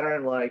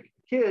pattern like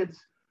kids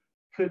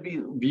could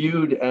be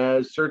viewed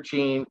as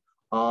searching,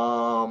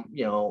 for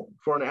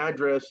an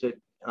address that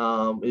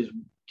is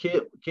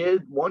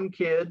one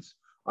kids.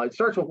 It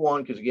starts with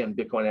one because, again,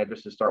 Bitcoin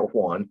addresses start with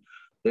one,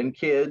 then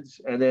kids,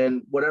 and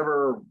then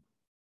whatever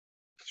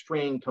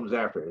string comes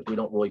after it. We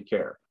don't really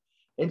care.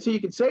 And so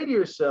you can say to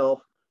yourself,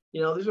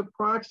 there's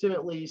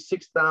approximately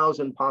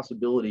 6,000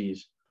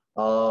 possibilities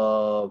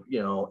of,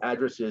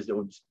 addresses that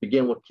would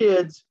begin with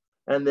kids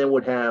and then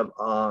would have,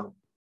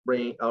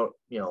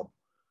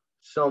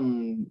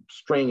 some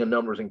string of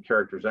numbers and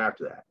characters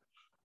after that,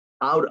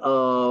 out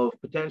of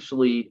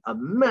potentially a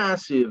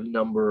massive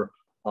number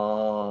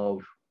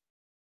of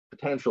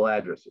potential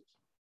addresses.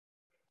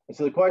 And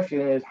so the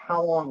question is,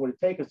 how long would it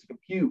take us to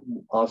compute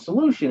a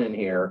solution in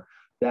here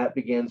that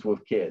begins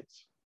with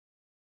kids?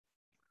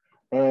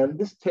 And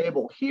this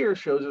table here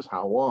shows us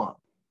how long.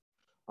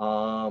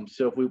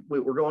 So if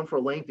we're going for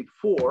a length of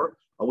 4,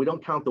 we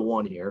don't count the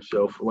 1 here.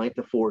 So if length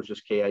of 4 is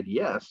just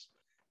KIDS,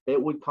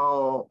 it would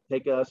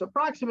take us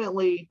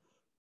approximately,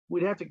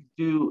 we'd have to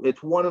do,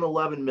 it's 1 in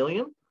 11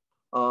 million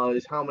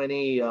is how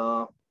many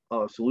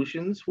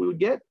solutions we would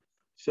get.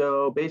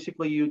 So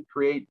basically you'd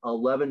create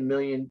 11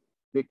 million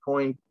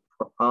Bitcoin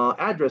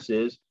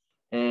addresses,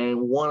 and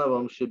one of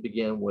them should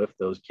begin with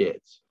those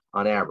kids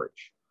on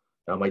average.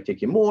 Now, it might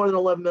take you more than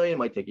 11 million, it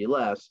might take you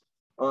less.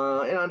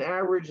 And on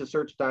average, the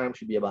search time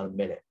should be about a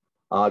minute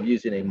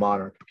using a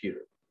modern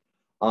computer.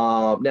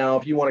 Now,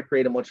 if you want to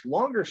create a much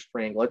longer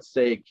string, let's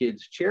say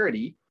kids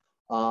charity,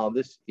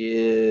 this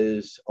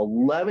is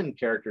 11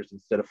 characters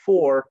instead of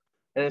 4.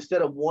 And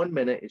instead of 1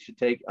 minute, it should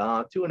take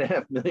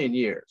 2.5 million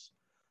years.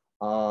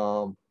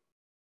 Now,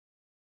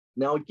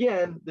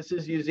 again, this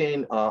is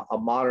using a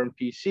modern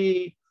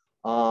PC,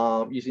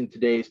 using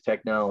today's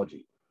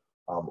technology.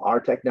 Our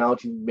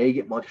technology may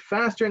get much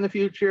faster in the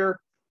future,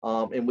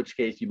 in which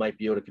case you might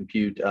be able to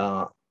compute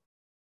a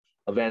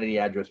vanity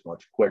address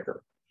much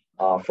quicker.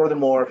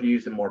 Furthermore, if you're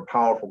using more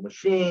powerful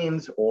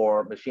machines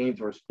or machines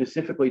that are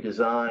specifically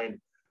designed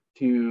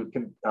to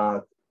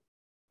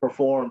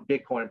perform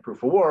Bitcoin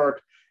proof of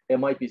work, it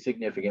might be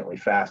significantly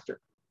faster.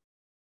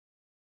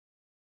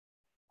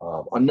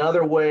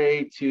 Another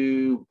way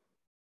to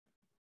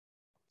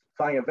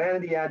find a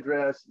vanity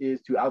address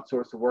is to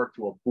outsource the work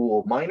to a pool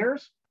of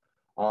miners.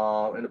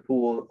 And a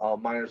pool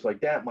of miners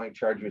like that might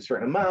charge you a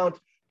certain amount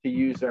to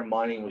use their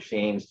mining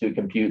machines to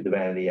compute the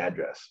vanity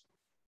address.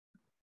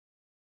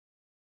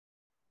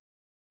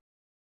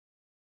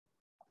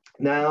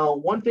 Now,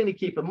 one thing to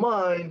keep in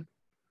mind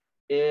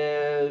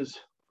is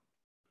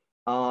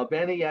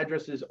vanity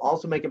addresses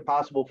also make it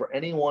possible for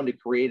anyone to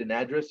create an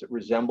address that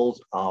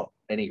resembles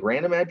any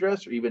random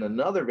address or even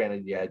another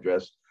vanity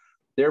address,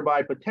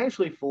 thereby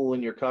potentially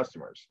fooling your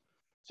customers.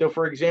 So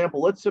for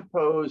example, let's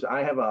suppose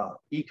I have an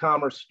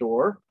e-commerce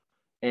store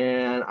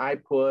and I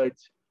put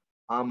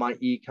on my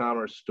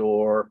e-commerce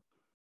store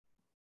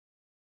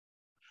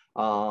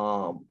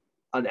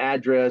an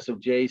address of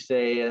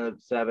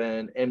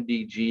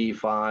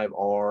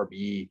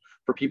J7MDG5RB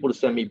for people to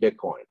send me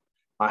Bitcoin.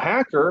 A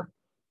hacker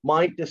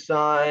might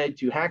decide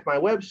to hack my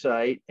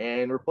website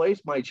and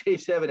replace my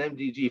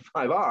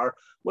J7MDG5R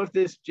with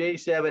this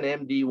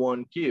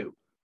J7MD1Q.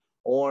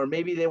 Or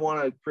maybe they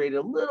want to create it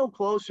a little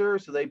closer,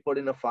 so they put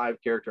in a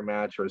 5-character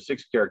match or a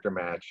 6-character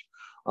match.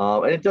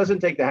 And it doesn't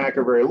take the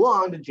hacker very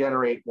long to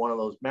generate one of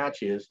those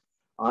matches.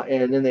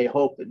 And then they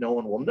hope that no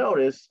one will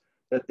notice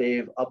that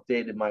they've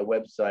updated my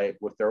website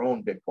with their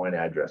own Bitcoin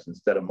address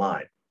instead of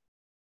mine.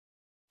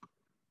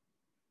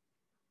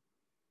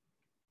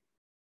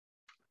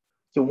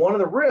 So one of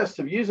the risks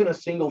of using a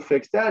single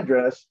fixed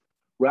address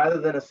rather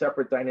than a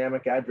separate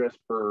dynamic address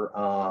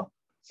for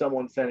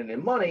someone sending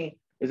in money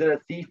is that a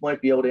thief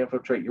might be able to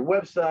infiltrate your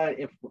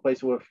website,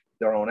 replace it with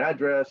their own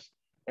address,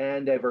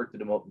 and divert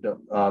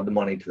the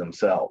money to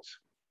themselves.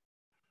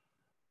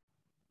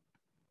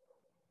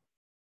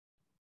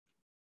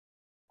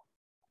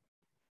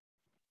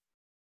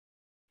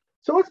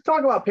 So let's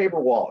talk about paper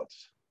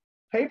wallets.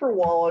 Paper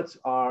wallets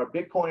are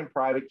Bitcoin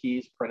private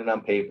keys printed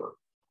on paper.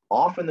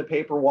 Often the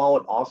paper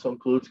wallet also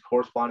includes a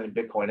corresponding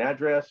Bitcoin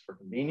address for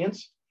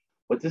convenience,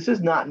 but this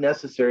is not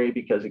necessary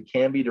because it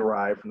can be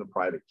derived from the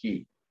private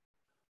key.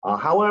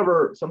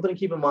 However, something to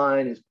keep in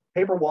mind is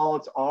paper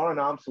wallets are an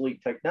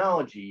obsolete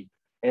technology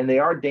and they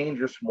are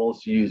dangerous for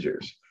most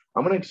users.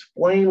 I'm going to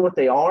explain what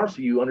they are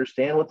so you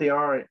understand what they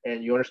are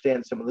and you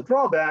understand some of the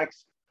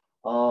drawbacks.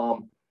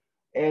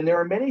 And there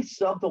are many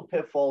subtle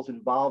pitfalls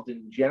involved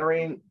in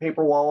generating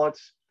paper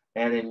wallets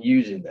and in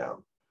using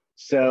them.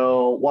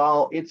 So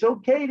while it's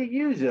okay to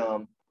use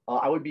them,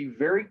 I would be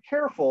very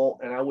careful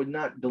and I would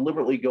not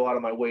deliberately go out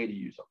of my way to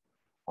use them.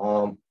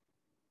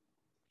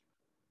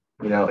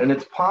 And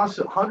it's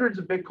possible hundreds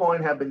of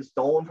Bitcoin have been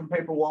stolen from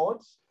paper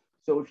wallets.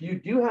 So if you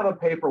do have a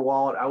paper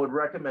wallet, I would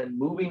recommend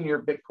moving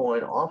your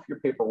Bitcoin off your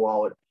paper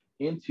wallet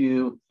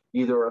into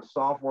either a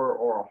software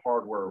or a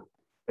hardware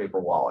paper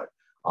wallet,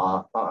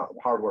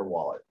 hardware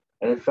wallet.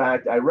 And in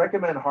fact, I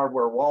recommend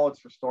hardware wallets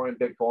for storing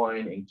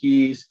Bitcoin and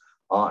keys,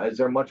 as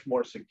they're much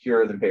more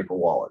secure than paper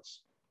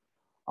wallets.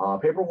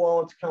 Paper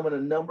wallets come in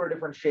a number of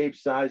different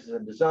shapes, sizes,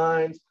 and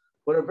designs,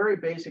 but at a very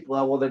basic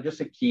level, they're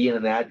just a key and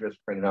an address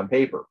printed on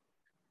paper.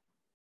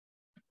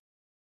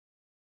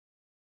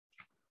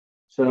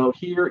 So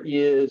here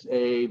is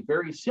a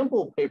very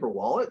simple paper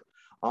wallet.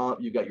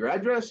 You've got your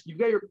address, you've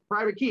got your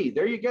private key.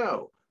 There you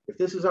go. If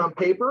this is on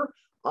paper,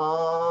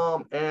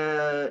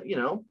 and you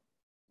know,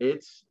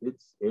 it's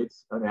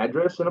an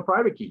address and a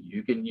private key.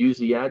 You can use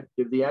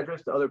give the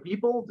address to other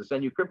people to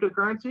send you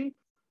cryptocurrency,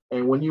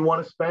 and when you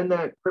want to spend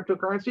that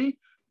cryptocurrency,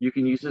 you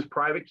can use this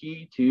private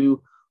key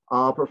to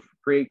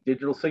create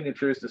digital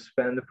signatures to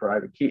spend the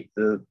private key,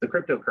 the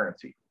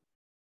cryptocurrency.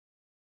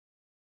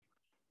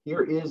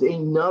 Here is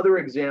another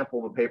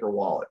example of a paper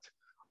wallet.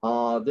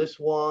 This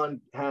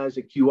one has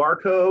a QR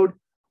code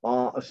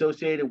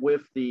associated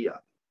with the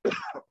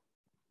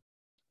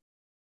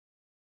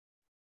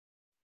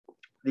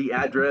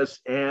address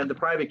and the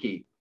private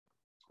key.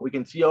 We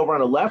can see over on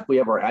the left, we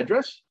have our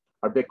address,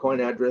 our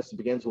Bitcoin address. It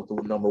begins with the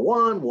number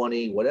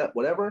 1E,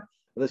 whatever.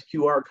 And this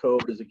QR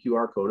code is a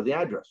QR code of the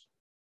address.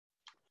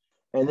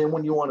 And then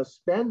when you want to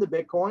spend the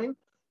Bitcoin,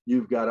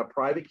 you've got a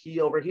private key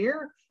over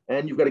here,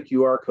 and you've got a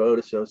QR code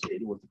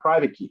associated with the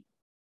private key.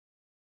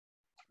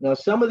 Now,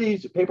 some of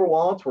these paper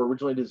wallets were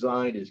originally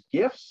designed as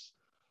gifts.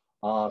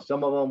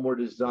 Some of them were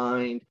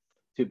designed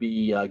to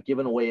be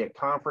given away at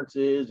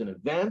conferences and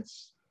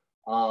events.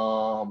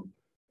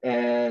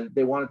 And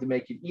they wanted to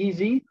make it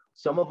easy.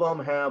 Some of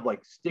them have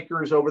like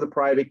stickers over the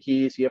private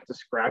keys. You have to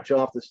scratch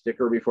off the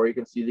sticker before you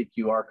can see the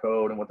QR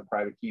code and what the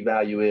private key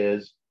value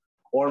is.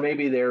 Or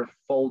maybe they're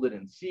folded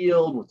and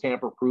sealed with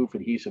tamper-proof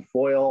adhesive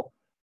foil.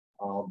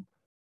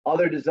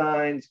 Other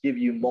designs give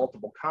you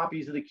multiple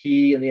copies of the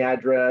key and the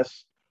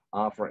address.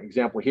 For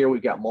example, here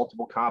we've got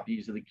multiple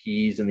copies of the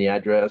keys and the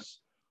address.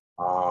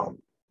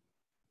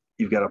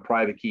 You've got a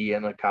private key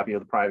and a copy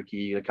of the private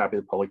key, a copy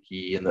of the public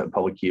key, and the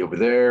public key over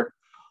there.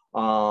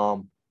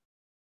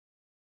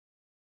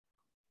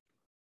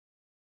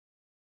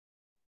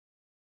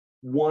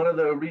 One of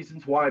the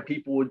reasons why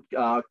people would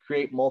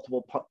create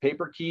multiple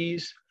paper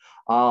keys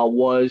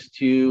was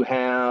to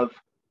have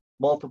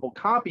multiple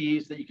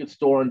copies that you could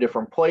store in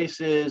different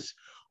places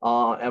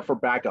and for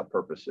backup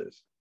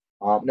purposes.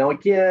 Now,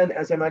 again,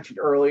 as I mentioned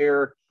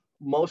earlier,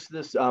 most of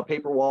this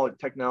paper wallet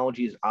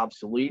technology is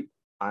obsolete.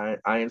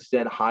 I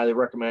instead highly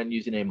recommend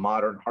using a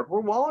modern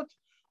hardware wallet,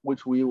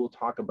 which we will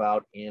talk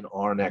about in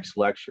our next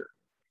lecture.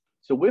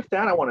 So with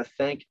that, I want to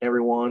thank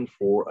everyone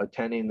for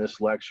attending this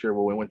lecture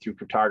where we went through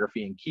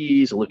cryptography and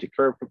keys, elliptic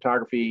curve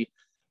cryptography,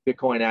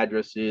 Bitcoin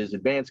addresses,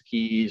 advanced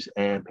keys,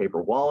 and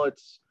paper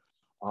wallets.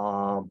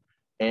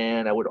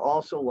 And I would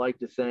also like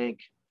to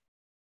thank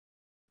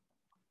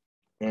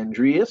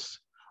Andreas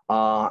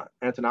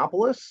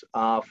Antonopoulos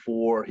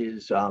for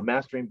his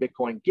Mastering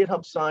Bitcoin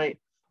GitHub site,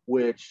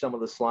 which some of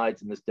the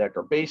slides in this deck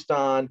are based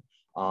on.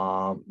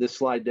 This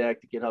slide deck,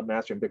 the GitHub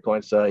Mastering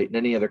Bitcoin site, and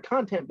any other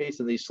content based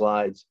on these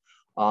slides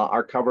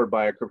are covered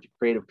by a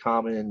Creative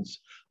Commons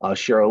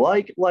share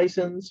alike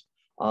license,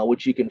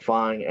 which you can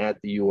find at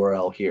the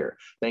URL here.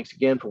 Thanks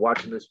again for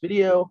watching this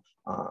video.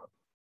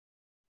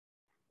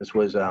 This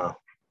was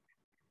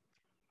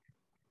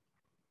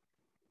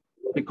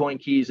Bitcoin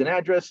Keys and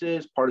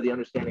Addresses, part of the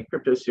Understanding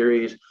Crypto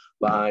series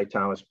by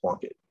Thomas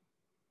Plunkett.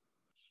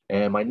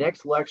 And my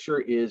next lecture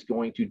is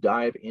going to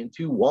dive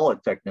into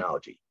wallet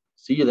technology.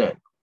 See you then.